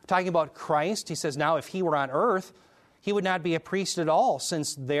 Talking about Christ, he says, now if he were on earth, he would not be a priest at all,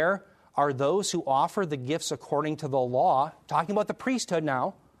 since there are those who offer the gifts according to the law, talking about the priesthood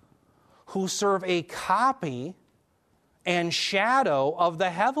now, who serve a copy and shadow of the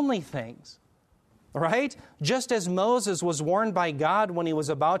heavenly things. Right? Just as Moses was warned by God when he was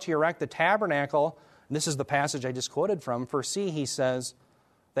about to erect the tabernacle, and this is the passage I just quoted from, for see, he says,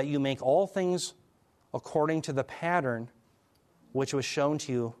 that you make all things according to the pattern which was shown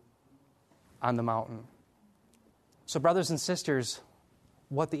to you on the mountain. So, brothers and sisters,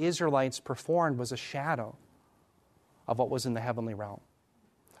 what the Israelites performed was a shadow of what was in the heavenly realm.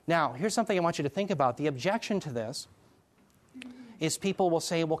 Now, here's something I want you to think about. The objection to this is people will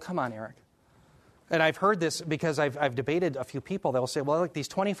say, well, come on, Eric. And I've heard this because I've debated a few people that will say, well, look, these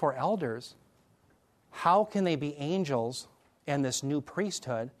 24 elders, how can they be angels and this new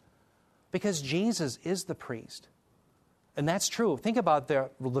priesthood? Because Jesus is the priest. And that's true. Think about the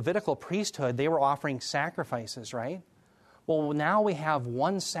Levitical priesthood. They were offering sacrifices, right? Well, now we have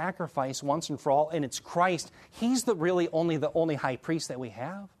one sacrifice once and for all, and it's Christ. He's the only high priest that we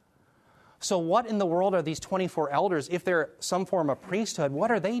have. So what in the world are these 24 elders, if they're some form of priesthood,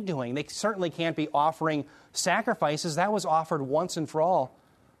 what are they doing? They certainly can't be offering sacrifices. That was offered once and for all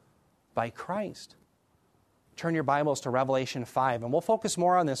by Christ. Turn your Bibles to Revelation 5, and we'll focus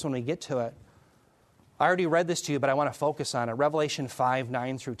more on this when we get to it. I already read this to you, but I want to focus on it. Revelation 5,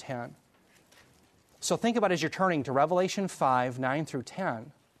 9 through 10. So think about as you're turning to Revelation 5, 9 through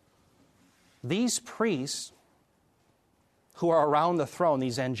 10. These priests who are around the throne,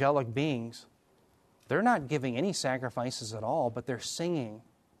 these angelic beings, they're not giving any sacrifices at all, but they're singing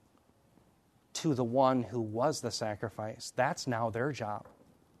to the one who was the sacrifice. That's now their job.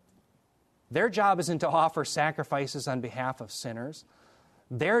 Their job isn't to offer sacrifices on behalf of sinners.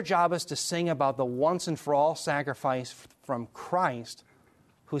 Their job is to sing about the once and for all sacrifice from Christ,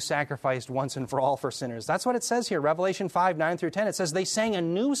 who sacrificed once and for all for sinners. That's what it says here, Revelation 5, 9 through 10. It says they sang a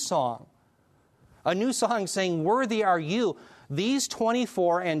new song saying, "Worthy are you." These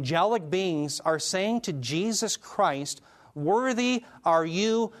 24 angelic beings are saying to Jesus Christ, "Worthy are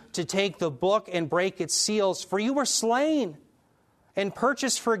you to take the book and break its seals, for you were slain and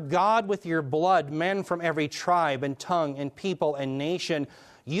purchased for God with your blood men from every tribe and tongue and people and nation.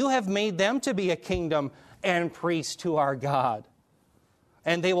 You have made them to be a kingdom and priests to our God,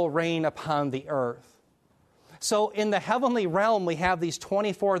 and they will reign upon the earth." So in the heavenly realm, we have these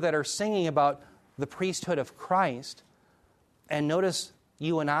 24 that are singing about the priesthood of Christ. And notice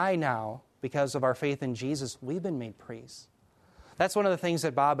you and I now, because of our faith in Jesus, we've been made priests. That's one of the things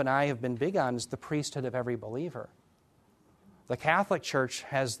that Bob and I have been big on, is the priesthood of every believer. The Catholic Church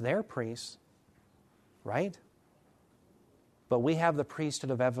has their priests, right? But we have the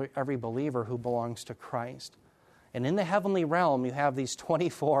priesthood of every believer who belongs to Christ. And in the heavenly realm, you have these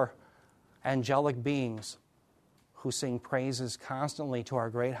 24 angelic beings who sing praises constantly to our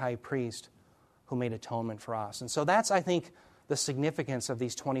great high priest who made atonement for us. And so that's, I think, the significance of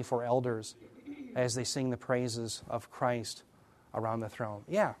these 24 elders as they sing the praises of Christ around the throne.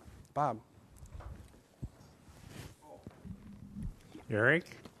 Yeah, Bob. Eric,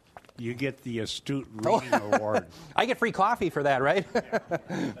 you get the Astute Reading Award. I get free coffee for that, right?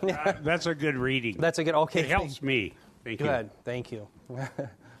 Yeah. That's a good reading. That's a good, okay. It helps me. Thank you. Good, thank you.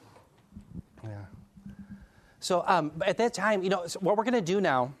 Yeah. So at that time, so what we're going to do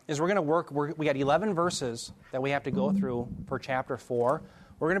now is we're going to work, we got 11 verses that we have to go through for chapter 4.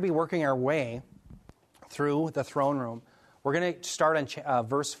 We're going to be working our way through the throne room. We're going to start on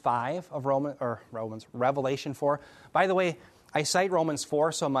verse 5 of Revelation 4. By the way, I cite Romans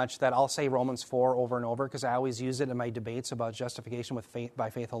 4 so much that I'll say Romans 4 over and over because I always use it in my debates about justification with faith,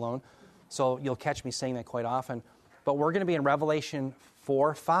 by faith alone. So you'll catch me saying that quite often. But we're going to be in Revelation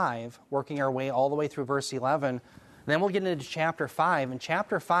 4, 5, working our way all the way through verse 11. And then we'll get into chapter 5. In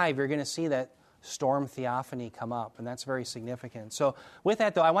chapter 5, you're going to see that storm theophany come up, and that's very significant. So with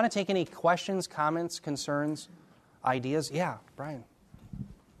that, though, I want to take any questions, comments, concerns, ideas. Yeah, Brian.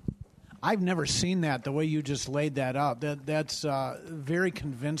 I've never seen that the way you just laid that out. That's very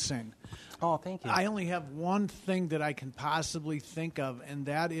convincing. Oh, thank you. I only have one thing that I can possibly think of, and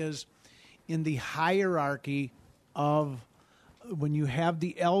that is in the hierarchy of when you have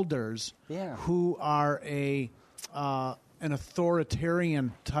the elders who are an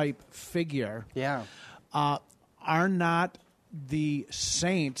authoritarian type figure, are not the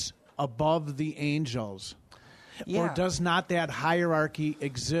saints above the angels? Yeah. Or does not that hierarchy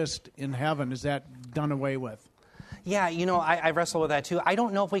exist in heaven? Is that done away with? Yeah, I wrestle with that too. I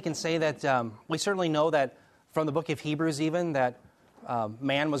don't know if we can say that, we certainly know that from the book of Hebrews even, that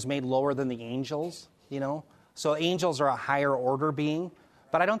man was made lower than the angels, So angels are a higher order being.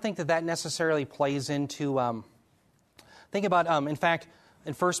 But I don't think that necessarily plays into, think about, in fact,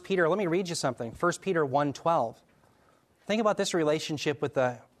 in 1 Peter, let me read you something. 1 Peter 1:12. Think about this relationship with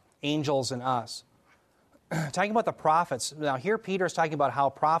the angels and us. Talking about the prophets. Now here Peter's talking about how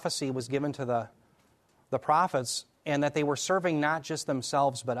prophecy was given to the prophets and that they were serving not just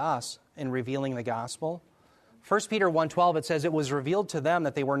themselves but us in revealing the gospel. 1 Peter 1:12, it says, "It was revealed to them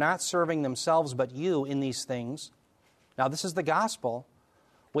that they were not serving themselves but you in these things." Now this is the gospel,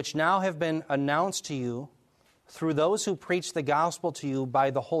 "which now have been announced to you through those who preach the gospel to you by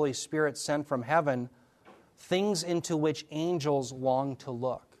the Holy Spirit sent from heaven, things into which angels long to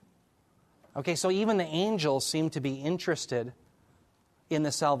look." Okay, so even the angels seem to be interested in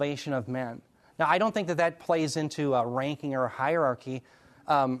the salvation of men. Now, I don't think that plays into a ranking or a hierarchy.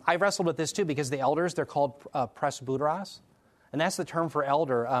 I wrestled with this too because the elders, they're called presbyteros, and that's the term for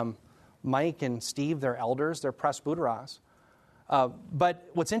elder. Mike and Steve, they're elders, they're presbyteros. But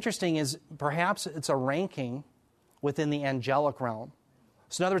what's interesting is perhaps it's a ranking within the angelic realm.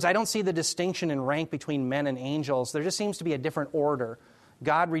 So in other words, I don't see the distinction in rank between men and angels. There just seems to be a different order.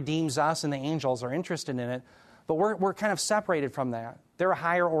 God redeems us and the angels are interested in it, but we're kind of separated from that. They're a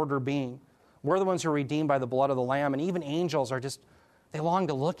higher order being. We're the ones who are redeemed by the blood of the Lamb, and even angels are just, they long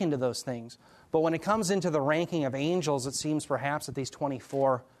to look into those things. But when it comes into the ranking of angels, it seems perhaps that these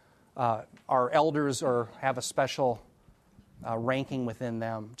 24 are elders or have a special ranking within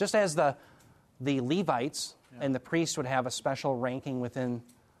them. Just as the Levites and the priests would have a special ranking within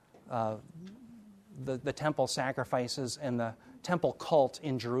the temple sacrifices and the temple cult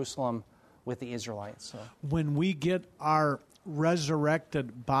in Jerusalem with the Israelites. So. When we get our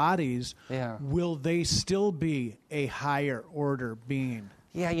resurrected bodies, will they still be a higher order being?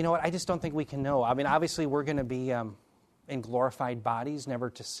 Yeah, you know what? I just don't think we can know. I mean, obviously we're going to be in glorified bodies, never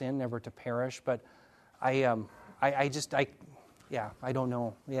to sin, never to perish. But I don't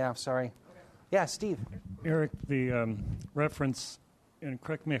know. Yeah, sorry. Yeah, Steve. Eric, the reference, and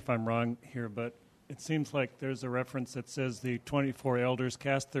correct me if I'm wrong here, but it seems like there's a reference that says the 24 elders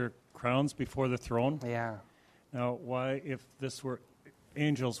cast their crowns before the throne. Yeah. Now, why, if this were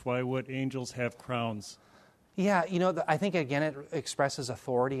angels, why would angels have crowns? Yeah, you know, I think, again, it expresses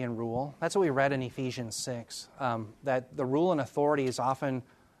authority and rule. That's what we read in Ephesians 6, that the rule and authority is often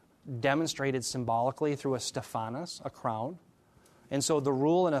demonstrated symbolically through a Stephanos, a crown. And so the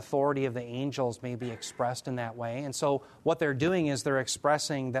rule and authority of the angels may be expressed in that way. And so what they're doing is they're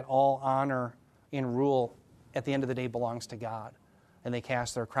expressing that all honor and rule at the end of the day belongs to God. And they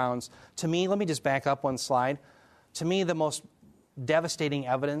cast their crowns. To me, let me just back up one slide. To me, the most devastating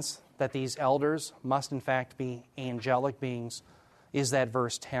evidence that these elders must in fact be angelic beings is that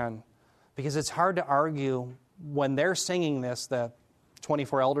verse 10. Because it's hard to argue when they're singing this, the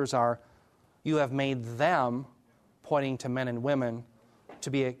 24 elders are, you have made them, pointing to men and women, to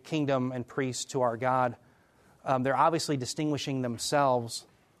be a kingdom and priests to our God. They're obviously distinguishing themselves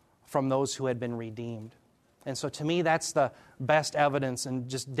from those who had been redeemed. And so to me, that's the best evidence and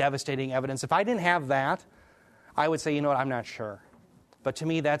just devastating evidence. If I didn't have that, I would say, you know what, I'm not sure. But to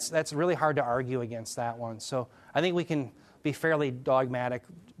me, that's really hard to argue against that one. So I think we can be fairly dogmatic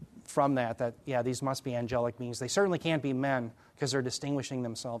from that, yeah, these must be angelic beings. They certainly can't be men because they're distinguishing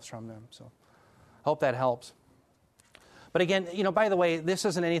themselves from them. So I hope that helps. But again, you know, by the way, this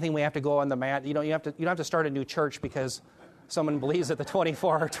isn't anything we have to go on the mat. You know, you don't have to start a new church because someone believes that the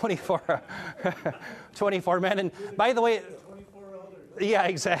 24 men. And by the way, yeah,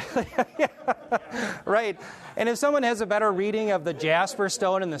 exactly. Right. And if someone has a better reading of the jasper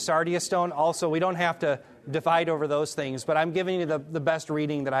stone and the sardius stone, also, we don't have to divide over those things. But I'm giving you the best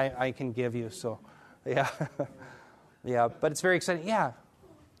reading that I can give you. So, yeah. Yeah, but it's very exciting. Yeah,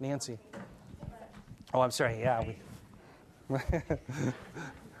 Nancy. Oh, I'm sorry. Yeah.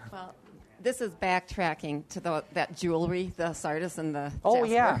 Well, this is backtracking to that jewelry, the sardis and the jasper. Oh,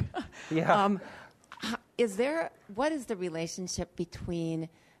 yeah. Yeah. What is the relationship between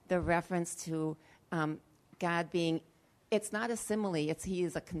the reference to God being, it's not a simile, he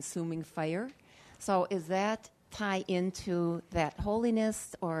is a consuming fire. So is that tie into that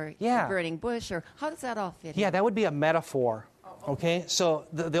holiness or the burning bush, or how does that all fit in? Yeah, that would be a metaphor. Okay, so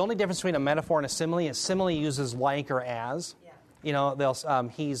the only difference between a metaphor and a simile is simile uses like or as. Yeah. You know,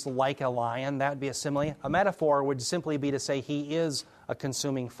 he's like a lion. That would be a simile. A metaphor would simply be to say he is a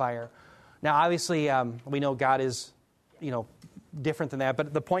consuming fire. Now, obviously, we know God is, you know, different than that.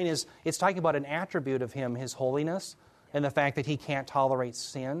 But the point is, it's talking about an attribute of him, his holiness, and the fact that he can't tolerate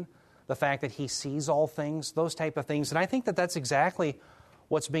sin, the fact that he sees all things, those type of things. And I think that that's exactly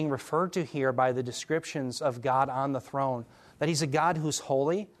what's being referred to here by the descriptions of God on the throne. That he's a God who's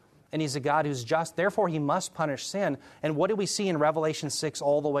holy, and he's a God who's just. Therefore, he must punish sin. And what do we see in Revelation 6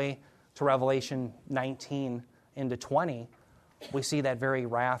 all the way to Revelation 19 into 20? We see that very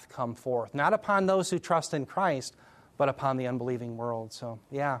wrath come forth. Not upon those who trust in Christ, but upon the unbelieving world. So,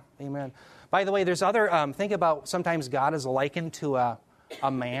 yeah, amen. By the way, there's other, think about sometimes God is likened to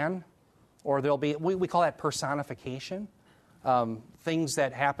a man, or there'll be, we call that personification. Things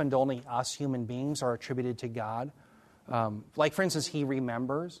that happen to only us human beings are attributed to God. Like, for instance, he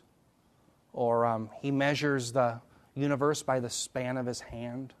remembers, or he measures the universe by the span of his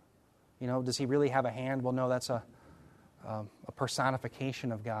hand. You know, does he really have a hand? Well, no, that's a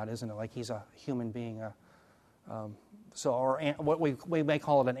personification of God, isn't it? Like he's a human being. Or what we may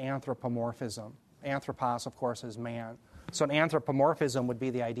call it an anthropomorphism. Anthropos, of course, is man. So an anthropomorphism would be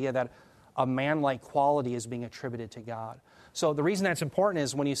the idea that a man-like quality is being attributed to God. So the reason that's important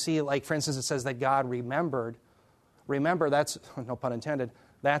is when you see, like, for instance, it says that God remembered. Remember, that's, no pun intended,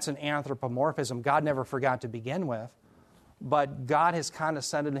 that's an anthropomorphism. God never forgot to begin with, but God has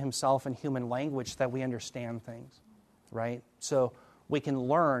condescended himself in human language that we understand things, right? So we can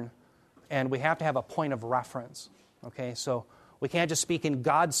learn, and we have to have a point of reference, okay? So We can't just speak in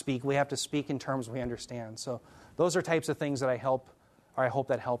God speak. We have to speak in terms we understand. So those are types of things that I hope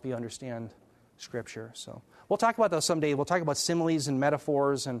that help you understand Scripture. So we'll talk about those someday. We'll talk about similes and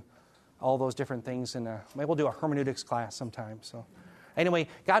metaphors and all those different things. And maybe we'll do a hermeneutics class sometime. So anyway,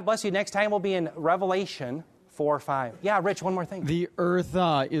 God bless you. Next time we'll be in Revelation 4:5. Yeah, Rich, one more thing. The earth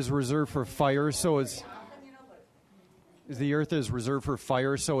is reserved for fire, so is the earth is reserved for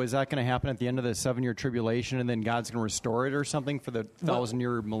fire, so is that going to happen at the end of the 7-year tribulation, and then God's going to restore it or something for the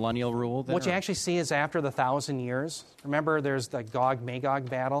 1,000-year millennial rule? What you actually see is after the 1,000 years, remember there's the Gog-Magog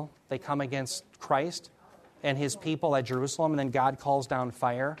battle. They come against Christ and his people at Jerusalem, and then God calls down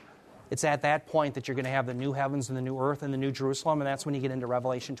fire. It's at that point that you're going to have the new heavens and the new earth and the new Jerusalem, and that's when you get into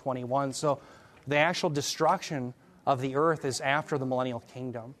Revelation 21. So the actual destruction of the earth is after the millennial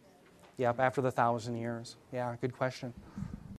kingdom. Yep, after the 1,000 years. Yeah, good question.